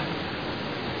Rahab?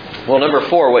 Well, number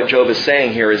 4, what Job is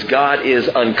saying here is God is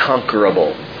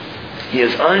unconquerable. He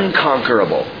is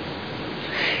unconquerable.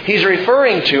 He's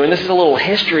referring to, and this is a little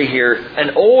history here,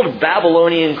 an old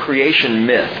Babylonian creation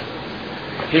myth.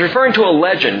 He's referring to a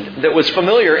legend that was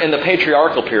familiar in the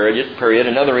patriarchal period.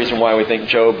 Another reason why we think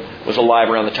Job was alive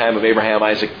around the time of Abraham,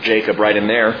 Isaac, Jacob, right in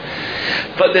there.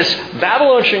 But this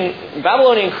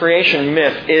Babylonian creation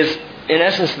myth is, in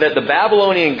essence, that the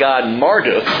Babylonian god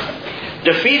Marduk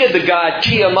defeated the god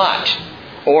Tiamat,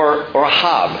 or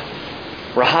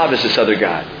Rahab. Rahab is this other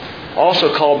god.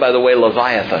 Also called, by the way,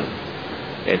 Leviathan.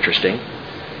 Interesting.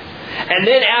 And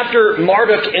then after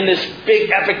Marduk, in this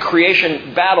big epic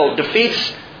creation battle,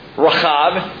 defeats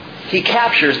Rahab, he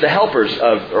captures the helpers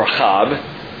of Rahab.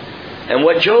 And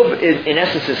what Job, in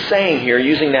essence, is saying here,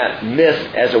 using that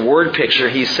myth as a word picture,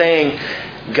 he's saying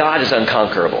God is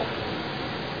unconquerable.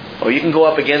 Oh, you can go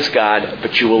up against God,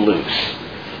 but you will lose.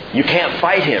 You can't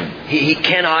fight Him. He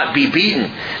cannot be beaten.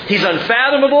 He's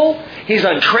unfathomable. He's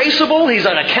untraceable. He's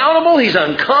unaccountable. He's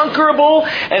unconquerable.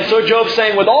 And so Job's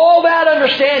saying, with all that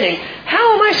understanding,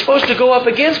 how am I supposed to go up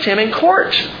against Him in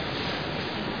court?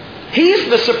 He's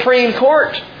the supreme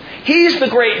court. He's the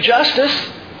great justice.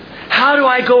 How do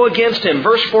I go against Him?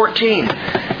 Verse 14.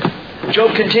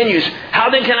 Job continues, how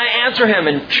then can I answer him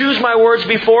and choose my words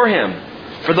before him?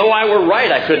 For though I were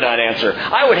right, I could not answer.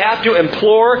 I would have to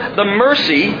implore the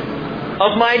mercy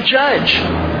of my judge.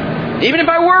 Even if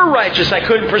I were righteous, I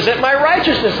couldn't present my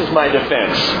righteousness as my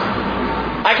defense.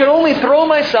 I could only throw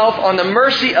myself on the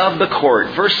mercy of the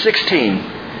court. Verse 16,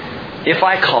 if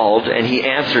I called and he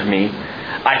answered me,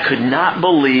 I could not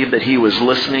believe that he was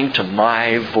listening to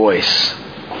my voice.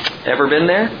 Ever been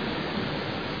there?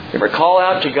 You ever call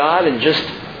out to God and just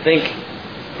think,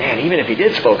 man, even if he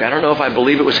did spoke, I don't know if I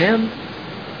believe it was him.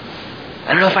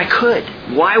 I don't know if I could.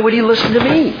 Why would he listen to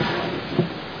me?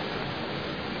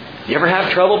 You ever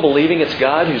have trouble believing it's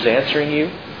God who's answering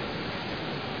you?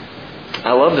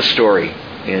 I love the story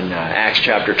in Acts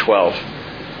chapter 12.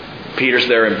 Peter's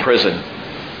there in prison.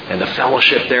 And the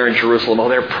fellowship there in Jerusalem,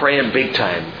 they're praying big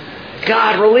time.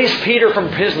 God, release Peter from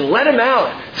prison. Let him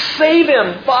out. Save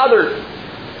him, Father.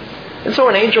 And so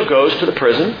an angel goes to the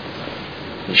prison.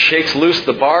 He shakes loose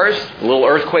the bars. A little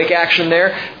earthquake action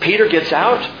there. Peter gets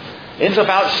out. Ends up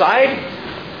outside.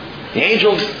 The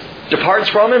angel departs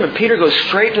from him, and Peter goes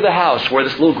straight to the house where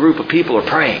this little group of people are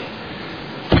praying.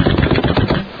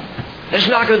 They just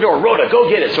knock on the door. Rhoda, go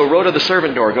get it. So Rhoda, the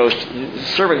servant girl, goes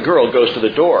to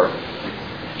the door.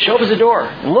 She opens the door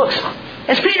and looks.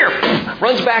 It's Peter!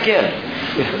 Runs back in.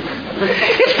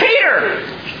 It's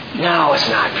Peter! No, it's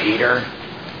not Peter.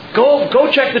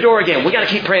 Go check the door again. We got to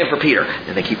keep praying for Peter.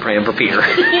 And they keep praying for Peter.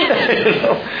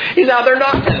 He's out there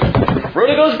knocking.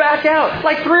 Rhoda goes back out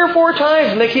like 3 or 4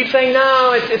 times, and they keep saying,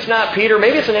 no, it's not Peter.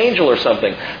 Maybe it's an angel or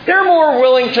something. They're more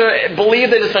willing to believe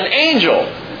that it's an angel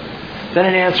than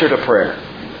an answer to prayer.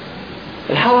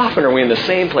 And how often are we in the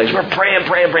same place? We're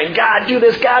praying. God, do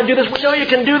this. God, do this. We know you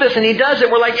can do this. And he does it.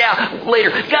 We're like, yeah,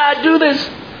 later. God, do this.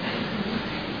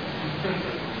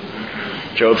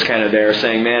 Job's kind of there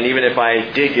saying, man, even if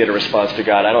I did get a response to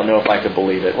God, I don't know if I could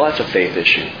believe it. Well, that's a faith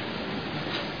issue.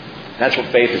 That's what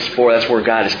faith is for. That's where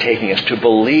God is taking us. To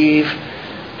believe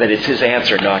that it's his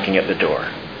answer knocking at the door.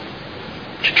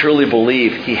 To truly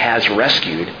believe he has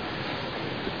rescued.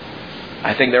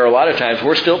 I think there are a lot of times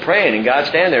we're still praying and God's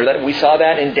standing there. We saw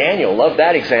that in Daniel. Love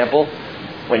that example.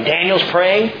 When Daniel's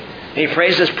praying, and he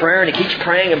prays this prayer and he keeps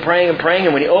praying and praying and praying.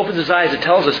 And when he opens his eyes, it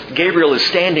tells us Gabriel is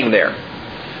standing there.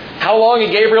 How long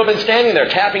had Gabriel been standing there,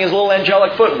 tapping his little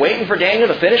angelic foot, waiting for Daniel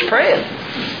to finish praying?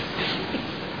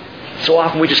 So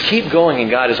often we just keep going and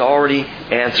God has already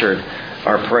answered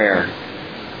our prayer.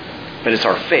 But it's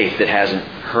our faith that hasn't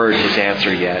heard his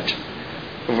answer yet.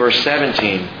 Verse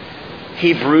 17,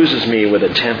 he bruises me with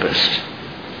a tempest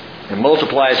and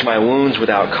multiplies my wounds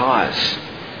without cause.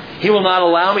 He will not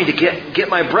allow me to get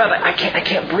my breath. I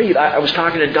can't breathe. I was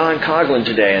talking to Don Coughlin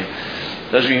today,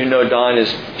 and those of you who know Don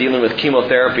is dealing with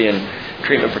chemotherapy and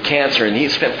treatment for cancer, and he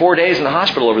spent 4 days in the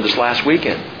hospital over this last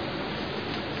weekend.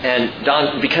 And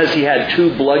Don, because he had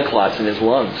 2 blood clots in his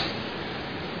lungs.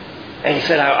 And he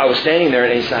said, I was standing there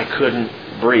and he said, I couldn't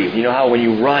breathe. You know how when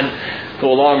you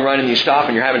go a long run and you stop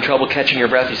and you're having trouble catching your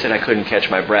breath? He said, I couldn't catch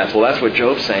my breath. Well, that's what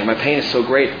Job's saying. My pain is so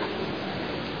great.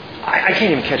 I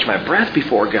can't even catch my breath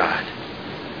before God.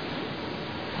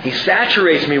 He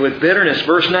saturates me with bitterness.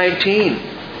 Verse 19.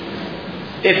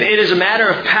 If it is a matter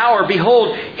of power,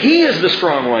 behold, he is the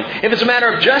strong one. If it's a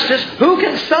matter of justice, who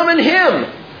can summon him?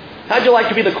 How'd you like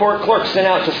to be the court clerk sent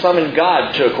out to summon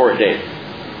God to a court date?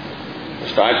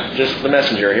 Just the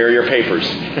messenger. Here are your papers.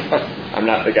 I'm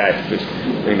not the guy who's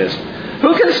doing this.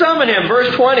 Who can summon him?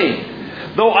 Verse 20.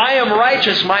 Though I am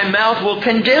righteous, my mouth will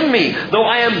condemn me. Though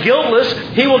I am guiltless,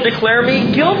 he will declare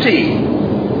me guilty.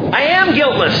 I am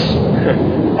guiltless.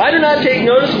 I do not take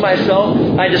notice of myself.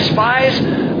 I despise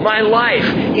my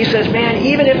life. He says, man,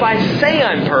 even if I say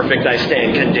I'm perfect, I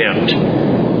stand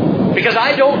condemned. Because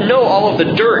I don't know all of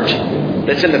the dirt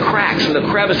that's in the cracks and the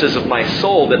crevices of my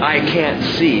soul that I can't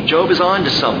see. Job is on to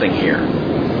something here.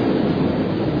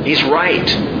 He's right.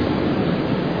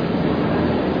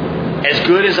 As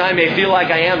good as I may feel like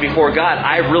I am before God,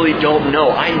 I really don't know.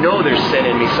 I know there's sin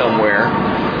in me somewhere.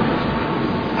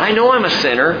 I know I'm a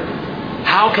sinner.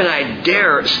 How can I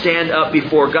dare stand up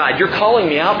before God? You're calling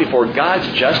me out before God's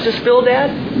justice,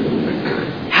 Bildad?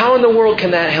 How in the world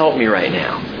can that help me right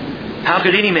now? How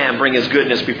could any man bring his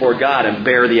goodness before God and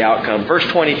bear the outcome? Verse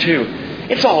 22,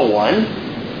 it's all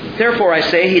one. Therefore I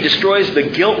say he destroys the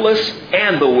guiltless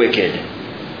and the wicked.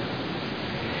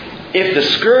 If the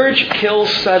scourge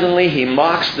kills suddenly, he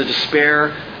mocks the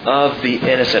despair of the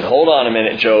innocent. Hold on a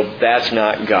minute, Job. That's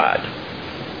not God.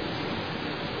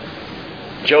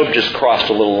 Job just crossed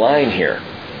a little line here.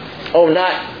 Oh,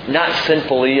 not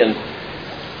sinfully,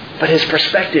 but his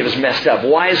perspective is messed up.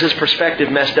 Why is his perspective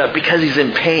messed up? Because he's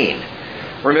in pain.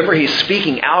 Remember, he's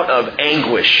speaking out of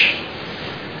anguish.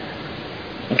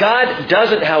 God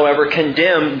doesn't, however,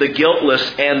 condemn the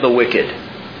guiltless and the wicked.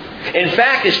 In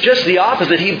fact, it's just the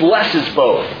opposite. He blesses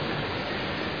both.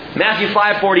 Matthew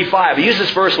 5:45. I used this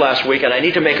verse last week, and I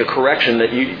need to make a correction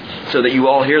so that you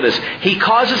all hear this. He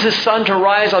causes His sun to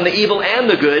rise on the evil and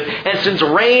the good, and sends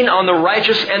rain on the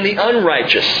righteous and the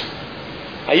unrighteous.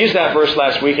 I used that verse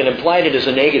last week and implied it as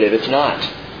a negative. It's not.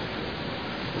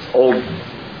 It's old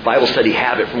Bible study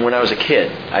habit from when I was a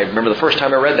kid. I remember the first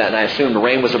time I read that, and I assumed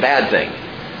rain was a bad thing.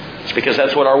 It's because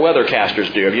that's what our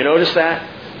weathercasters do. Have you noticed that?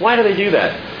 Why do they do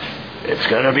that? It's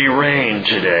going to be rain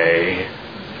today.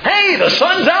 Hey, the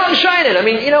sun's out and shining. I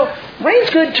mean, rain's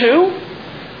good too.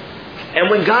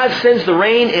 And when God sends the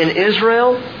rain in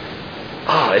Israel,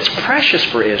 it's precious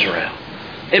for Israel.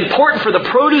 Important for the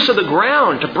produce of the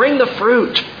ground, to bring the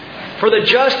fruit. For the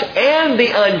just and the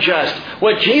unjust.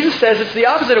 What Jesus says, it's the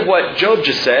opposite of what Job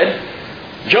just said.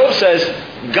 Job says,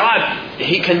 God,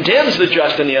 He condemns the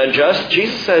just and the unjust.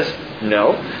 Jesus says,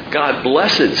 no, God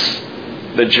blesses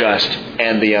the just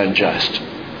and the unjust.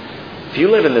 If you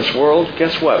live in this world,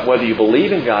 guess what? Whether you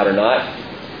believe in God or not,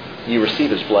 you receive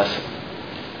His blessing.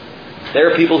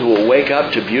 There are people who will wake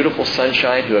up to beautiful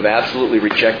sunshine who have absolutely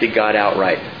rejected God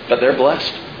outright. But they're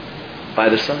blessed by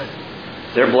the sun.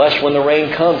 They're blessed when the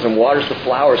rain comes and waters the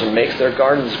flowers and makes their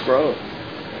gardens grow.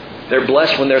 They're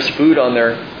blessed when there's food on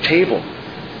their table.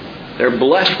 They're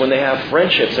blessed when they have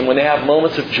friendships and when they have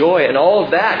moments of joy. And all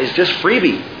of that is just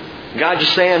freebie. God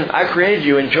just saying, I created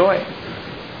you, enjoy.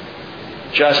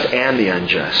 Just and the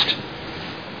unjust.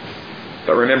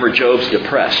 But remember, Job's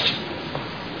depressed.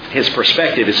 His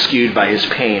perspective is skewed by his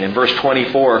pain. In verse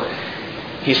 24,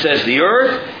 he says, the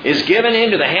earth is given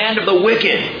into the hand of the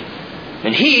wicked.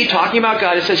 And He, talking about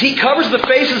God, it says, He covers the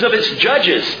faces of its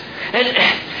judges. And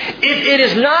if it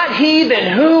is not He,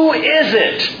 then who is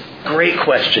it? Great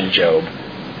question, Job.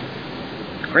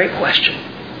 Great question.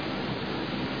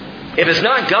 If it's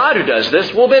not God who does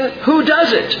this, well then who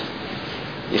does it?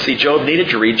 You see, Job needed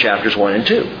to read chapters 1 and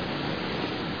 2.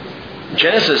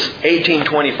 Genesis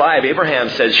 18:25, Abraham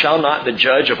says, shall not the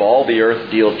judge of all the earth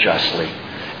deal justly?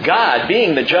 God,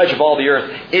 being the judge of all the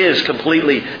earth, is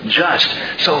completely just.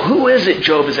 So who is it,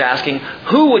 Job is asking,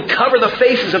 who would cover the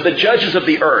faces of the judges of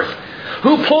the earth?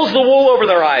 Who pulls the wool over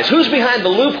their eyes? Who's behind the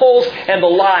loopholes and the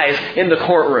lies in the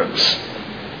courtrooms?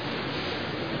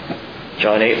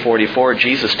 John 8:44,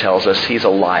 Jesus tells us He's a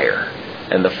liar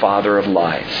and the father of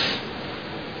lies.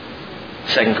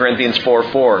 2 Corinthians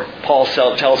 4:4, Paul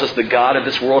tells us the God of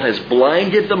this world has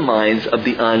blinded the minds of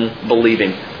the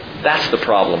unbelieving. That's the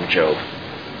problem, Job.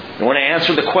 And when I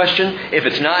answer the question, if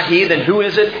it's not He, then who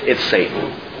is it? It's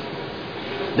Satan.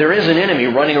 There is an enemy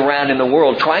running around in the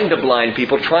world trying to blind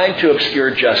people, trying to obscure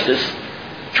justice,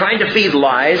 trying to feed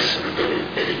lies,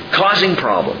 causing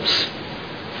problems.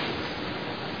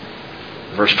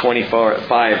 Verse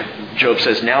 25, Job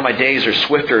says, now my days are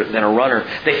swifter than a runner.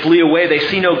 They flee away, they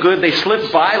see no good, they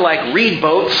slip by like reed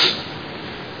boats.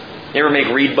 You ever make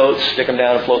reed boats, stick them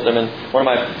down and float them in? One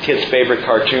of my kids' favorite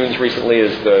cartoons recently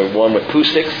is the one with poo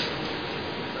sticks.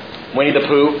 Winnie the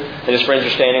Pooh and his friends are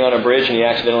standing on a bridge and he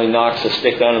accidentally knocks a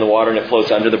stick down in the water and it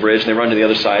floats under the bridge and they run to the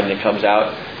other side and it comes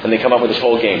out and they come up with this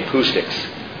whole game, poo sticks.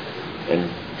 And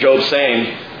Job's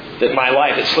saying that my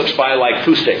life, it slips by like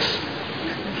poo sticks.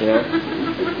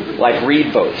 Like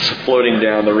reed boats floating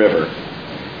down the river.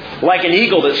 Like an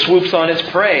eagle that swoops on its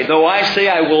prey. Though I say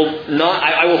I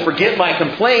will forget my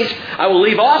complaint, I will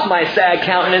leave off my sad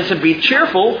countenance and be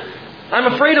cheerful.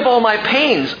 I'm afraid of all my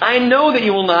pains. I know that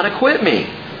you will not acquit me.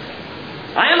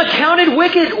 I am accounted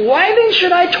wicked. Why then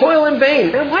should I toil in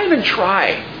vain? Man, why even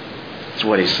try? That's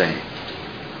what he's saying.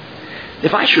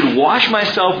 If I should wash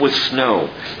myself with snow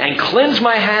and cleanse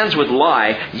my hands with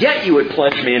lye, yet you would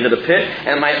plunge me into the pit,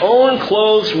 and my own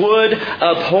clothes would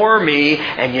abhor me.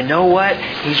 And you know what?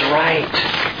 He's right.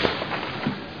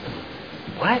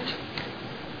 What?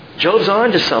 Job's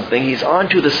on to something. He's on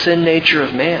to the sin nature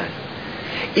of man.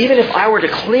 Even if I were to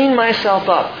clean myself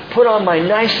up, put on my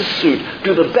nicest suit,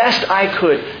 do the best I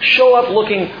could, show up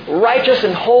looking righteous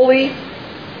and holy,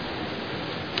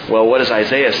 well, what does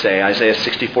Isaiah say? Isaiah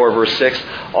 64 verse 6,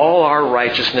 all our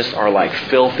righteousness are like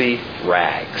filthy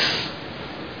rags.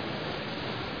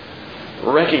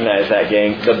 Recognize that,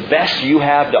 gang. The best you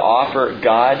have to offer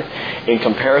God in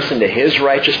comparison to His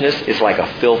righteousness is like a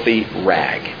filthy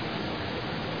rag.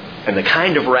 And the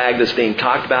kind of rag that's being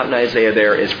talked about in Isaiah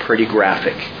there is pretty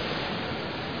graphic.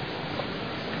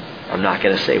 I'm not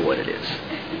going to say what it is.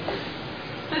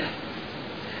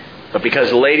 But because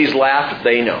the ladies laughed,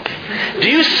 they know. Do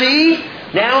you see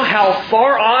now how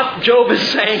far off Job is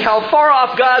saying, how far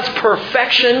off God's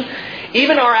perfection,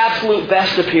 even our absolute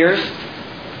best, appears?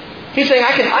 He's saying,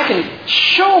 I can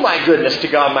show my goodness to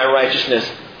God, my righteousness,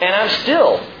 and I'm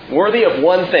still worthy of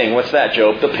one thing. What's that,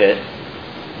 Job? The pit.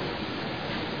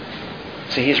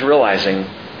 See, he's realizing,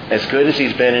 as good as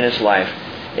he's been in his life,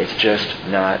 it's just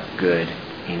not good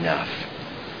enough.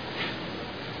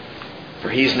 For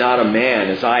he's not a man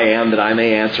as I am, that I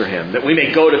may answer him, that we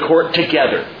may go to court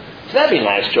together. So that'd be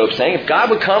nice, Job's saying. If God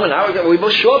would come and we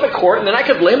both show up at court, and then I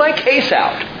could lay my case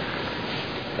out.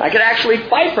 I could actually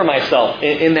fight for myself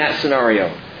in that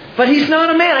scenario. But he's not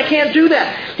a man. I can't do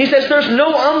that. He says there's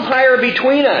no umpire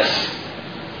between us.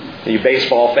 You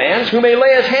baseball fans, who may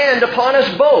lay his hand upon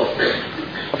us both,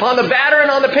 upon the batter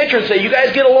and on the pitcher, and say, you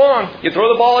guys get along. You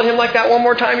throw the ball at him like that one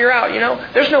more time, you're out.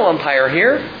 There's no umpire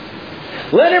here.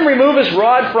 Let him remove his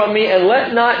rod from me, and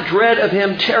let not dread of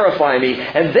him terrify me.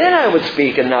 And then I would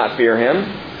speak and not fear him.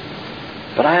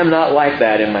 But I am not like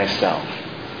that in myself.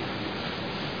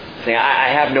 See, I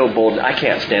have no boldness. I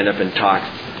can't stand up and talk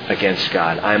against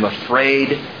God. I'm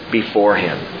afraid before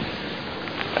him.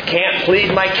 I can't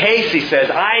plead my case, he says.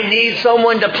 I need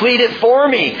someone to plead it for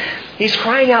me. He's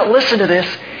crying out, listen to this.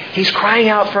 He's crying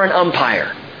out for an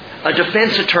umpire, a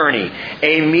defense attorney,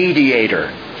 a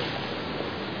mediator.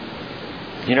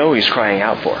 You know who he's crying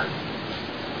out for?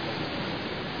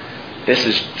 This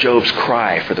is Job's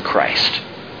cry for the Christ.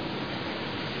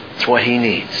 It's what he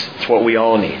needs. It's what we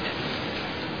all need.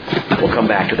 We'll come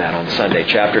back to that on Sunday,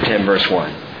 chapter 10, verse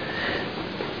 1.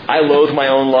 I loathe my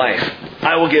own life.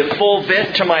 I will give full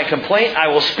vent to my complaint. I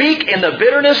will speak in the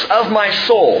bitterness of my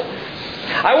soul.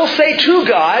 I will say to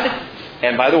God,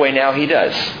 and by the way, now he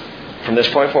does. From this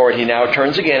point forward, he now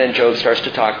turns again and Job starts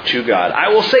to talk to God. I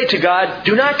will say to God,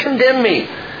 do not condemn me.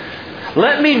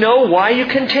 Let me know why you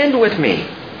contend with me.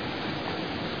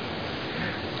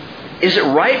 Is it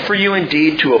right for you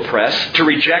indeed to oppress, to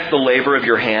reject the labor of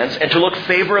your hands, and to look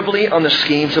favorably on the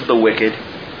schemes of the wicked?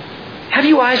 Have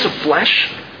you eyes of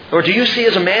flesh? Or do you see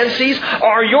as a man sees?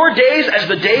 Are your days as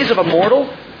the days of a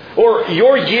mortal? Or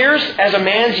your years as a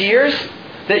man's years?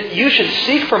 That you should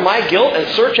seek for my guilt and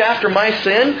search after my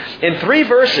sin? In 3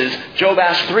 verses, Job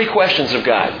asks 3 questions of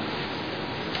God.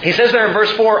 He says there in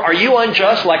verse 4, are you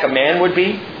unjust like a man would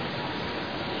be?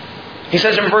 He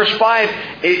says in verse 5,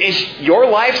 is your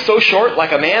life so short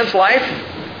like a man's life?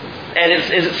 And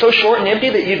is it so short and empty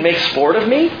that you'd make sport of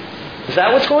me? Is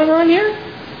that what's going on here?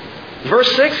 Verse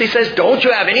 6, he says, don't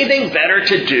you have anything better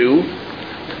to do?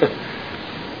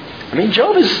 I mean,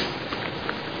 Job is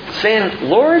saying,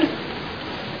 Lord,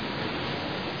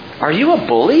 are you a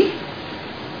bully?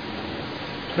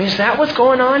 I mean, is that what's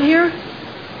going on here?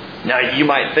 Now, you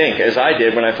might think, as I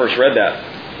did when I first read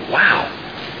that, wow,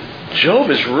 Job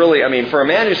is really, for a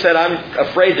man who said, I'm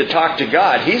afraid to talk to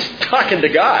God, he's talking to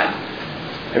God.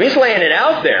 He's laying it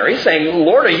out there. He's saying,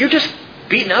 Lord, are you just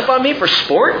beating up on me for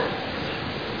sport?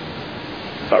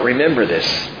 But remember this.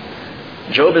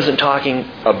 Job isn't talking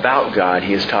about God.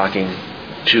 He is talking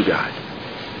to God.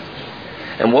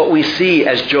 And what we see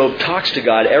as Job talks to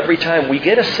God every time, we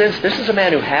get a sense this is a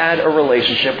man who had a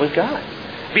relationship with God.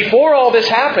 Before all this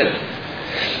happened,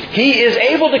 he is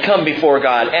able to come before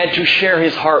God and to share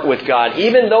his heart with God,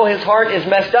 even though his heart is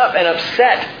messed up and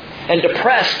upset and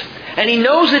depressed. And he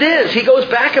knows it is. He goes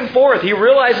back and forth. He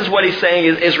realizes what he's saying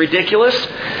is ridiculous.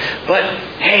 But,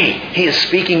 hey, he is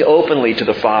speaking openly to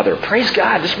the Father. Praise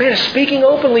God. This man is speaking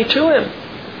openly to him.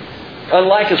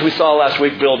 Unlike, as we saw last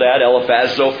week, Bildad,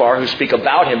 Eliphaz, Zophar, who speak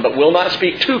about him but will not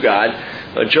speak to God,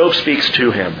 Job speaks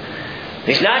to him.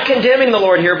 He's not condemning the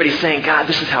Lord here, but he's saying, God,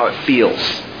 this is how it feels.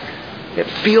 It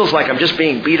feels like I'm just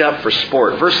being beat up for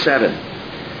sport. Verse 7.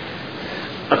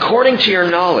 According to your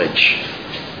knowledge,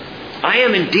 I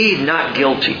am indeed not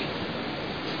guilty.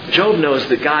 Job knows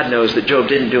that God knows that Job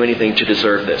didn't do anything to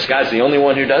deserve this. God's the only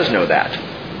one who does know that.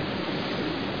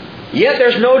 Yet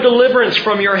there's no deliverance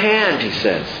from your hand, he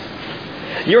says.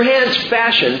 Your hands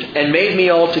fashioned and made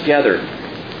me altogether.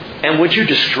 And would you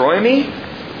destroy me?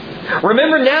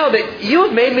 Remember now that you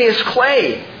have made me as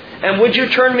clay. And would you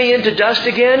turn me into dust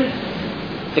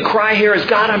again? The cry here is,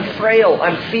 God, I'm frail,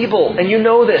 I'm feeble, and you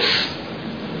know this.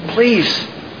 Please,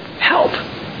 help.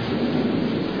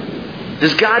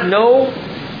 Does God know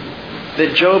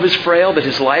that Job is frail, that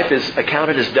his life is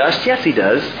accounted as dust? Yes, he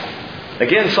does.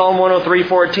 Again, Psalm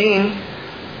 103:14,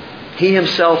 he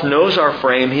himself knows our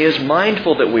frame. He is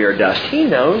mindful that we are dust. He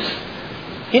knows.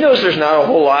 He knows there's not a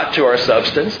whole lot to our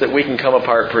substance, that we can come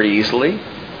apart pretty easily.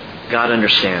 God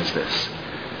understands this.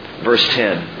 Verse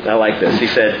 10, I like this. He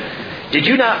said, did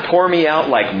you not pour me out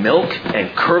like milk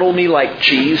and curdle me like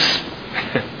cheese?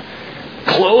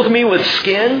 Clothe me with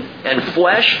skin and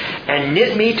flesh and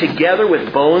knit me together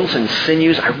with bones and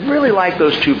sinews. I really like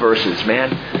those 2 verses,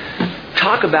 man.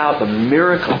 Talk about the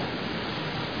miracle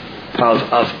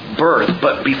of birth.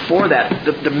 But before that,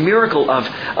 the miracle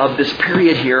of this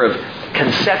period here of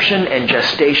conception and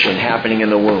gestation happening in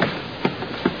the womb.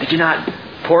 Did you not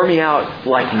pour me out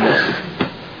like milk?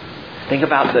 Think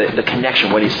about the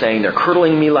connection, what he's saying there.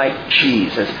 Curdling me like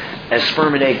cheese as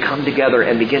sperm and egg come together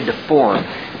and begin to form.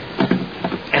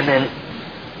 And then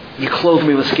you clothe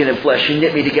me with skin and flesh. You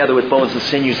knit me together with bones and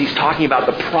sinews. He's talking about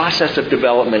the process of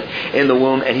development in the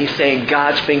womb. And he's saying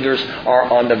God's fingers are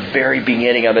on the very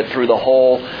beginning of it through the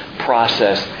whole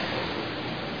process.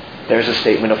 There's a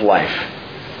statement of life,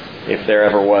 if there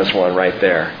ever was one, right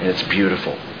there. And it's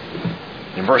beautiful.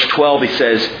 In verse 12 he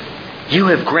says, you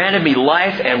have granted me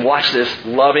life and, watch this,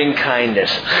 loving kindness,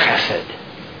 chesed.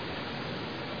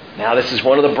 Now this is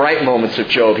one of the bright moments of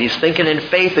Job. He's thinking in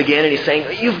faith again and he's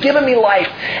saying, you've given me life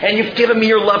and you've given me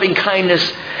your loving kindness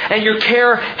and your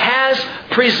care has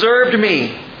preserved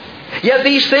me. Yet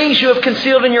these things you have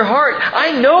concealed in your heart.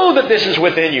 I know that this is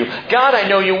within you. God, I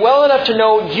know you well enough to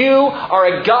know you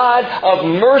are a God of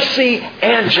mercy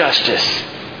and justice.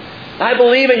 I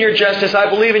believe in your justice. I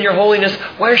believe in your holiness.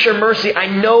 Where's your mercy? I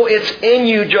know it's in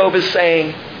you, Job is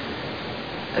saying.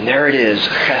 And there it is,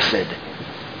 chesed.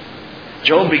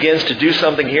 Job begins to do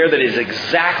something here that is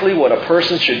exactly what a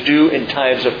person should do in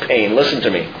times of pain. Listen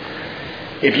to me.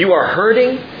 If you are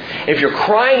hurting, if you're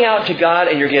crying out to God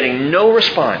and you're getting no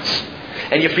response,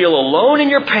 and you feel alone in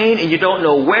your pain and you don't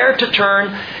know where to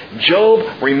turn,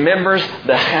 Job remembers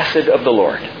the chesed of the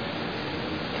Lord.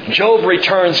 Job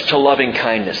returns to loving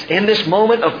kindness. In this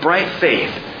moment of bright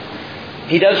faith,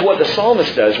 he does what the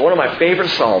psalmist does. One of my favorite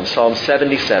psalms, Psalm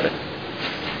 77.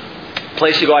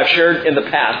 Place to go, I've shared in the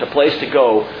past, a place to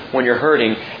go when you're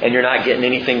hurting and you're not getting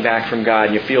anything back from God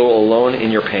and you feel alone in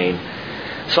your pain.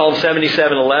 Psalm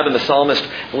 77:11, the psalmist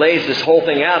lays this whole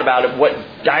thing out about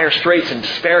what dire straits and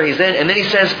despair he's in. And then he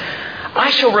says, I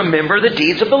shall remember the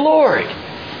deeds of the Lord.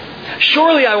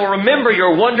 Surely I will remember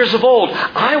your wonders of old.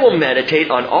 I will meditate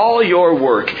on all your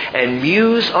work and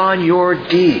muse on your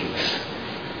deeds.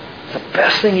 The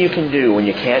best thing you can do when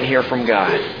you can't hear from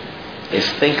God is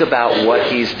think about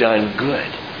what He's done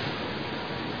good.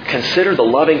 Consider the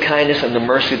loving kindness and the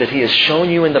mercy that He has shown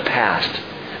you in the past.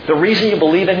 The reason you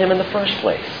believe in Him in the first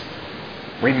place.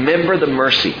 Remember the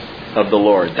mercy of the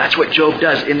Lord. That's what Job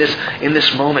does in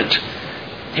this moment.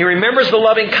 He remembers the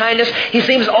loving kindness. He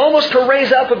seems almost to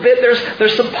raise up a bit.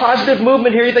 There's some positive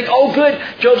movement here. You think, oh good,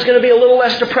 Job's going to be a little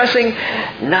less depressing.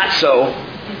 Not so.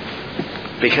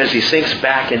 Because he sinks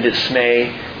back in dismay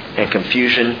and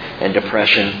confusion and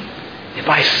depression. If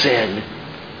I sin,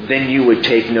 then you would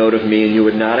take note of me and you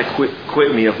would not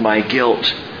acquit me of my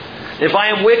guilt. If I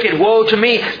am wicked, woe to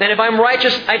me. Then if I'm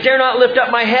righteous, I dare not lift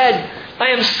up my head.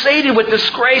 I am sated with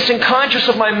disgrace and conscious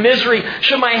of my misery.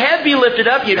 Should my head be lifted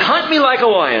up, you'd hunt me like a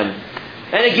lion.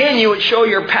 And again, you would show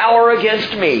your power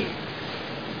against me.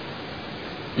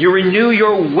 You renew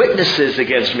your witnesses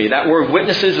against me. That word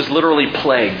witnesses is literally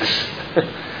plagues.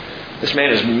 This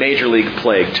man is major league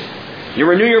plagued. You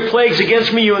renew your plagues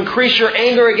against me. You increase your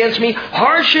anger against me.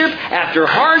 Hardship after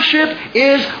hardship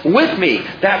is with me.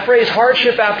 That phrase,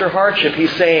 hardship after hardship,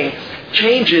 he's saying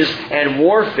changes and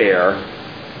warfare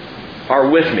are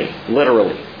with me,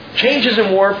 literally. Changes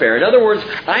in warfare. In other words,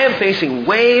 I am facing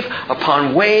wave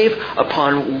upon wave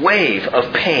upon wave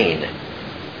of pain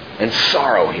and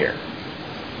sorrow here.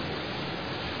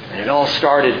 And it all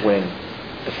started when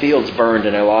the fields burned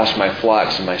and I lost my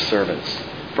flocks and my servants.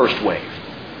 First wave.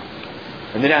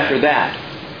 And then after that,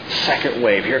 second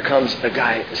wave. Here comes a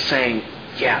guy saying,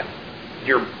 yeah,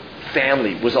 your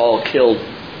family was all killed,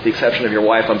 with the exception of your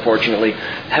wife, unfortunately,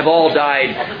 have all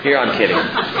died. Here, I'm kidding.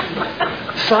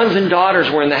 Sons and daughters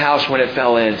were in the house when it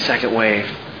fell in. Second wave.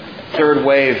 Third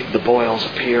wave, the boils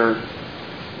appear.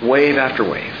 Wave after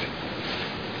wave.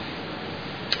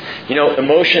 You know,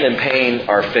 emotion and pain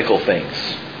are fickle things.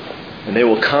 And they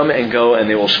will come and go and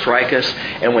they will strike us.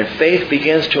 And when faith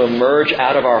begins to emerge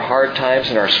out of our hard times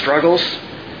and our struggles,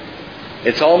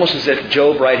 it's almost as if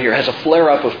Job right here has a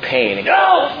flare-up of pain. He goes,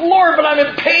 oh, Lord, but I'm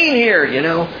in pain here, you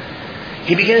know.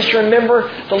 He begins to remember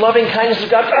the loving kindness of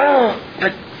God. Oh,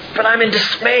 but I'm in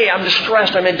dismay. I'm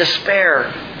distressed. I'm in despair.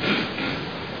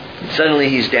 And suddenly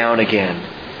he's down again.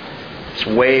 This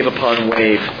wave upon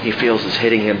wave he feels is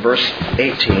hitting him. Verse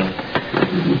 18.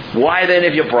 Why then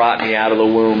have you brought me out of the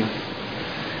womb?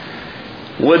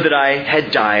 Would that I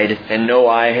had died and no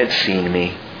eye had seen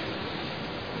me.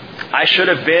 I should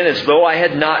have been as though I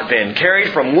had not been,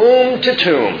 carried from womb to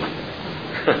tomb.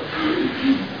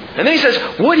 And then he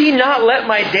says, would He not let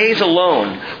my days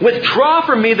alone? Withdraw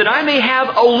from me that I may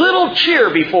have a little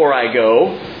cheer before I go.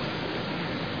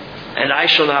 And I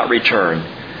shall not return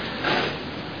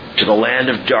to the land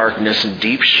of darkness and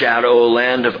deep shadow, a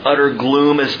land of utter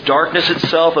gloom, as darkness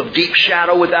itself, of deep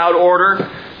shadow without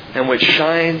order, and which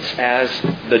shines as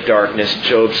the darkness.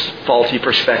 Job's faulty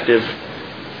perspective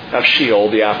of Sheol,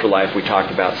 the afterlife we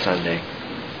talked about Sunday.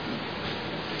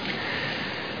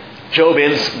 Job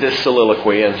ends this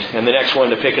soliloquy, and the next one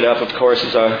to pick it up, of course,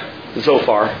 is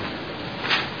Zophar.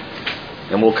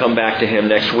 And we'll come back to him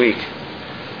next week.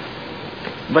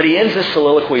 But he ends this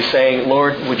soliloquy saying,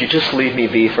 Lord, would you just leave me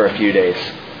be for a few days?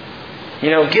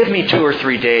 Give me 2 or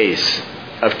 3 days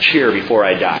of cheer before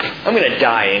I die. I'm going to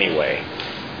die anyway.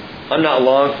 I'm not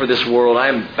long for this world.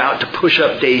 I'm about to push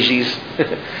up daisies.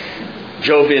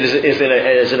 Job is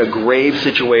in a grave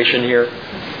situation here.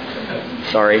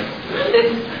 Sorry.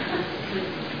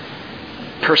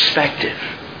 Perspective.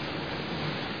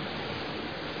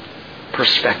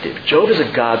 Job is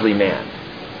a godly man.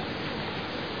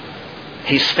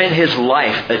 He spent his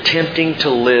life attempting to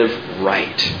live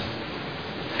right.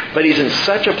 But he's in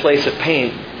such a place of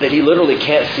pain that he literally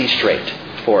can't see straight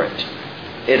for it.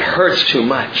 It hurts too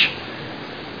much.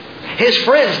 His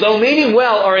friends, though meaning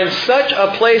well, are in such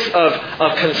a place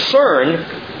of concern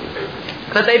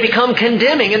that they become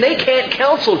condemning, and they can't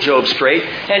counsel Job straight.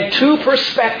 And 2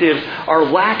 perspectives are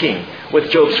lacking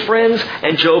with Job's friends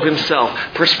and Job himself.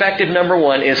 Perspective number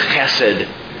 1 is chesed.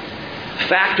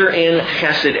 Factor in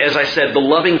chesed, as I said, the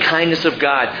loving kindness of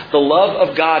God, the love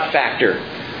of God factor.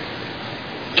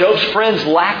 Job's friends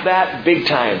lack that big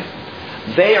time.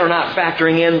 They are not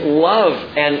factoring in love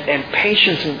and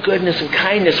patience and goodness and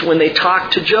kindness when they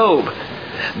talk to Job.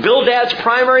 Bildad's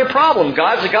primary problem,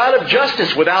 God's a God of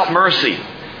justice without mercy.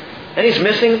 And he's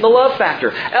missing the love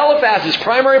factor. Eliphaz's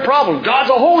primary problem,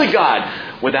 God's a holy God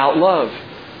without love.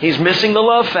 He's missing the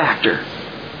love factor.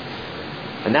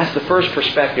 And that's the first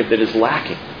perspective that is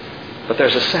lacking. But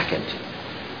there's a second.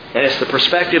 And it's the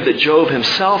perspective that Job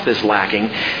himself is lacking.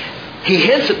 He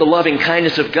hints at the loving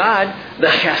kindness of God, the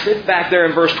chesed, back there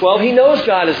in verse 12. He knows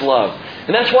God is love.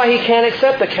 And that's why he can't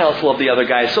accept the counsel of the other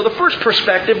guys. So the first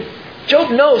perspective, Job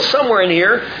knows somewhere in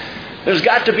here there's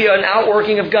got to be an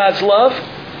outworking of God's love.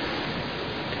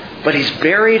 But he's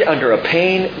buried under a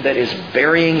pain that is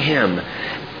burying him.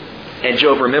 And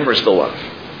Job remembers the love.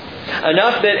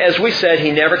 Enough that, as we said,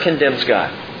 he never condemns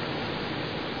God.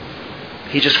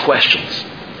 He just questions.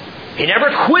 He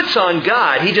never quits on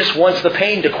God. He just wants the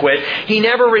pain to quit. He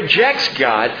never rejects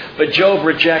God, but Job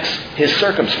rejects his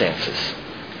circumstances.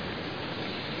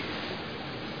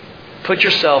 Put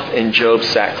yourself in Job's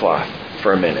sackcloth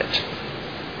for a minute.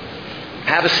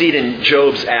 Have a seat in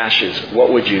Job's ashes.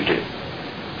 What would you do?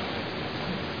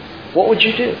 What would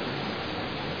you do?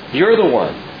 You're the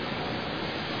one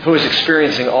who is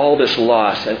experiencing all this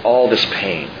loss and all this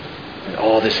pain and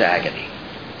all this agony.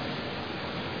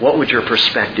 What would your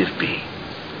perspective be?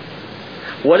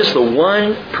 What is the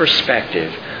one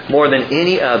perspective more than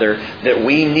any other that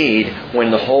we need when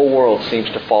the whole world seems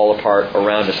to fall apart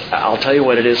around us? I'll tell you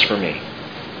what it is for me.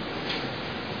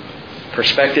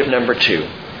 Perspective number 2.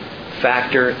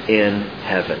 Factor in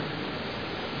heaven.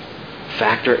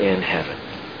 Factor in heaven.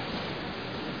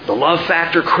 The love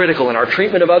factor critical in our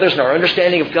treatment of others and our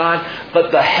understanding of God,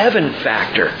 but the heaven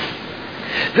factor.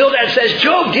 Bildad says,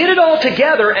 Job, get it all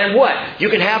together and what? You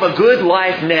can have a good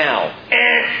life now.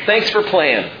 Thanks for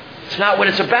playing. It's not what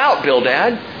it's about,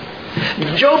 Bildad.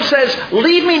 Job says,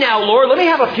 leave me now, Lord. Let me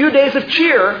have a few days of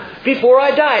cheer before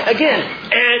I die. Again,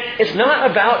 it's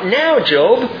not about now,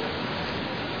 Job.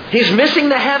 He's missing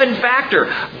the heaven factor.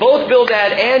 Both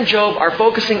Bildad and Job are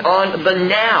focusing on the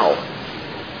now.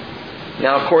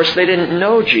 Now, of course, they didn't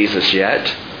know Jesus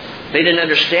yet. They didn't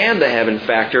understand the heaven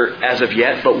factor as of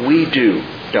yet, but we do,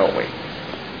 don't we?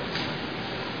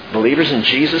 Believers in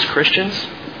Jesus, Christians,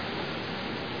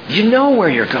 you know where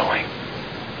you're going.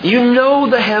 You know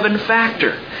the heaven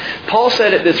factor. Paul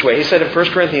said it this way. He said in 1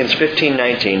 Corinthians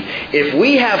 15:19, if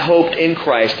we have hoped in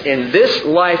Christ in this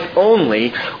life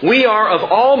only, we are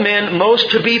of all men most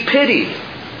to be pitied.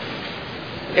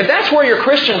 If that's where your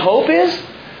Christian hope is,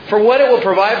 for what it will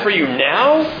provide for you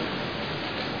now,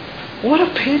 what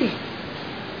a pity.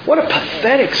 What a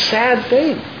pathetic, sad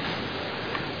thing.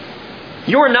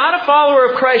 You are not a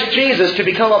follower of Christ Jesus to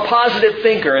become a positive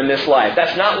thinker in this life.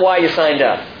 That's not why you signed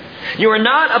up. You are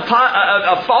not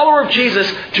a follower of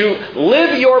Jesus to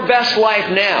live your best life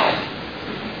now.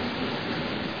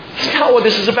 That's not what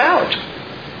this is about.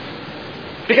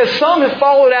 Because some have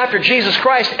followed after Jesus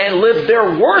Christ and lived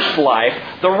their worst life,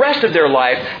 the rest of their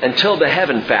life, until the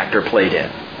heaven factor played in.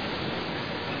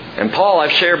 And Paul,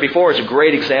 I've shared before, is a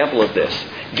great example of this.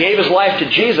 Gave his life to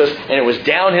Jesus, and it was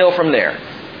downhill from there.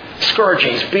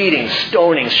 Scourgings, beatings,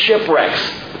 stonings, shipwrecks.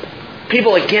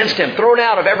 People against him, thrown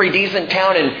out of every decent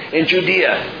town in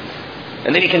Judea.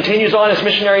 And then he continues on his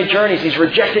missionary journeys. He's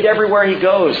rejected everywhere he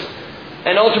goes.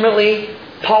 And ultimately,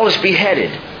 Paul is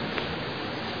beheaded.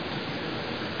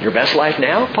 Your best life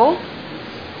now, Paul?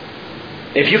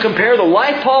 If you compare the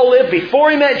life Paul lived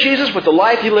before he met Jesus with the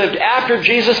life he lived after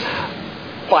Jesus,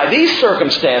 by these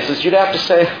circumstances, you'd have to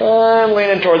say, I'm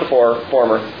leaning toward the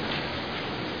former.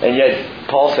 And yet,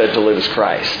 Paul said to live is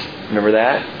Christ. Remember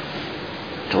that?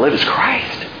 To live is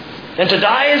Christ. And to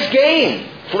die is gain.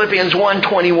 Philippians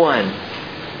 1:21.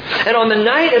 And on the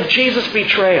night of Jesus'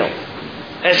 betrayal,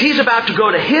 as he's about to go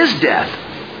to his death,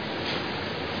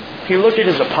 he looked at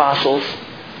his apostles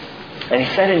and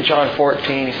he said in John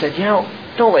 14, he said,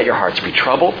 don't let your hearts be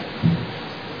troubled.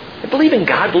 Believe in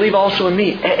God, believe also in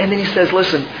me. And then he says,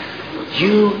 listen,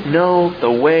 you know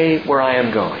the way where I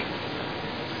am going.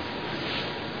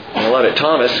 And I love it.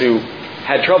 Thomas, who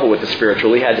had trouble with the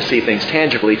spiritual, he had to see things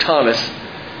tangibly. Thomas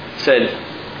said,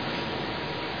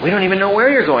 we don't even know where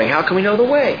you're going. How can we know the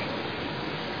way?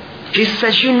 Jesus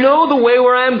says, you know the way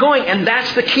where I am going. And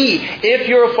that's the key. If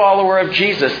you're a follower of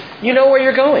Jesus, you know where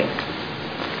you're going.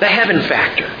 The heaven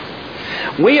factor.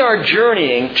 We are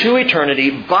journeying to eternity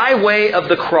by way of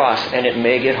the cross, and it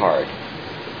may get hard,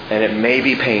 and it may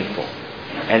be painful,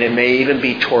 and it may even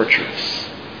be torturous.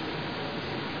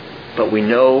 But we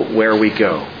know where we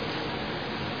go.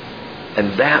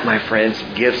 And that, my friends,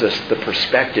 gives us the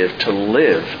perspective to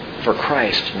live for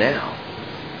Christ now.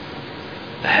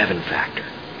 The heaven factor.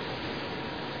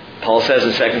 Paul says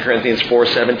in 2 Corinthians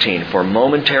 4:17, for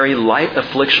momentary light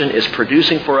affliction is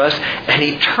producing for us an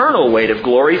eternal weight of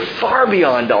glory far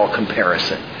beyond all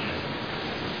comparison.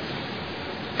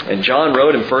 And John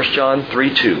wrote in 1 John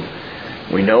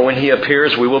 3:2, we know when he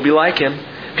appears we will be like him,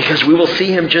 because we will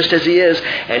see him just as he is,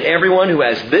 and everyone who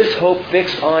has this hope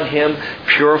fixed on him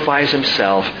purifies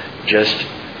himself just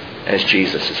as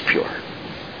Jesus is pure.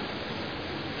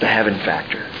 The heaven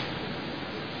factor.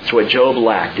 It's what Job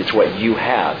lacked. It's what you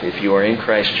have if you are in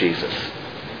Christ Jesus.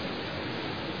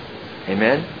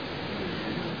 Amen?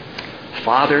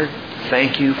 Father,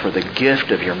 thank you for the gift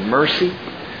of your mercy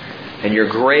and your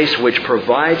grace which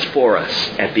provides for us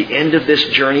at the end of this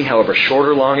journey, however short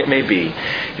or long it may be,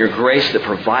 your grace that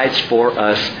provides for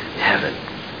us heaven.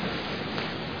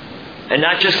 And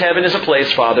not just heaven as a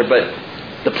place, Father, but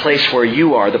the place where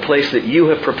you are, the place that you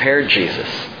have prepared, Jesus.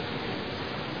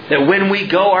 That when we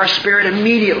go, our spirit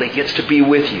immediately gets to be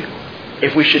with you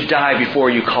if we should die before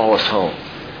you call us home.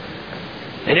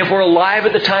 And if we're alive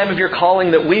at the time of your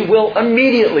calling, that we will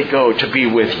immediately go to be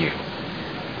with you.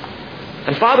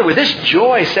 And Father, with this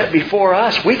joy set before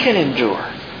us, we can endure.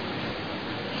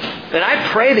 And I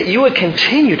pray that you would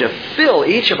continue to fill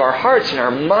each of our hearts and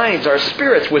our minds, our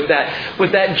spirits with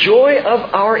that joy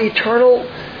of our eternal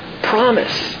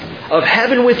promise of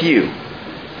heaven with you.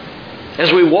 As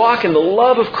we walk in the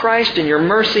love of Christ and your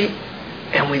mercy,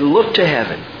 and we look to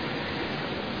heaven.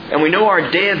 And we know our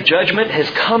day of judgment has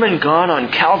come and gone on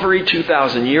Calvary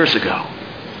 2,000 years ago.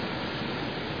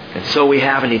 And so we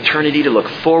have an eternity to look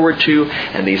forward to,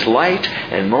 and these light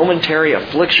and momentary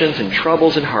afflictions and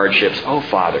troubles and hardships, oh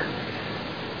Father,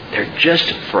 they're just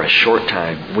for a short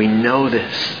time. We know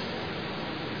this.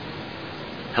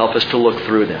 Help us to look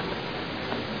through them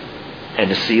and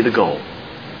to see the goal.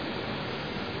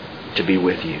 To be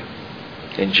with you.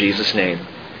 In Jesus' name,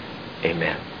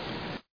 amen.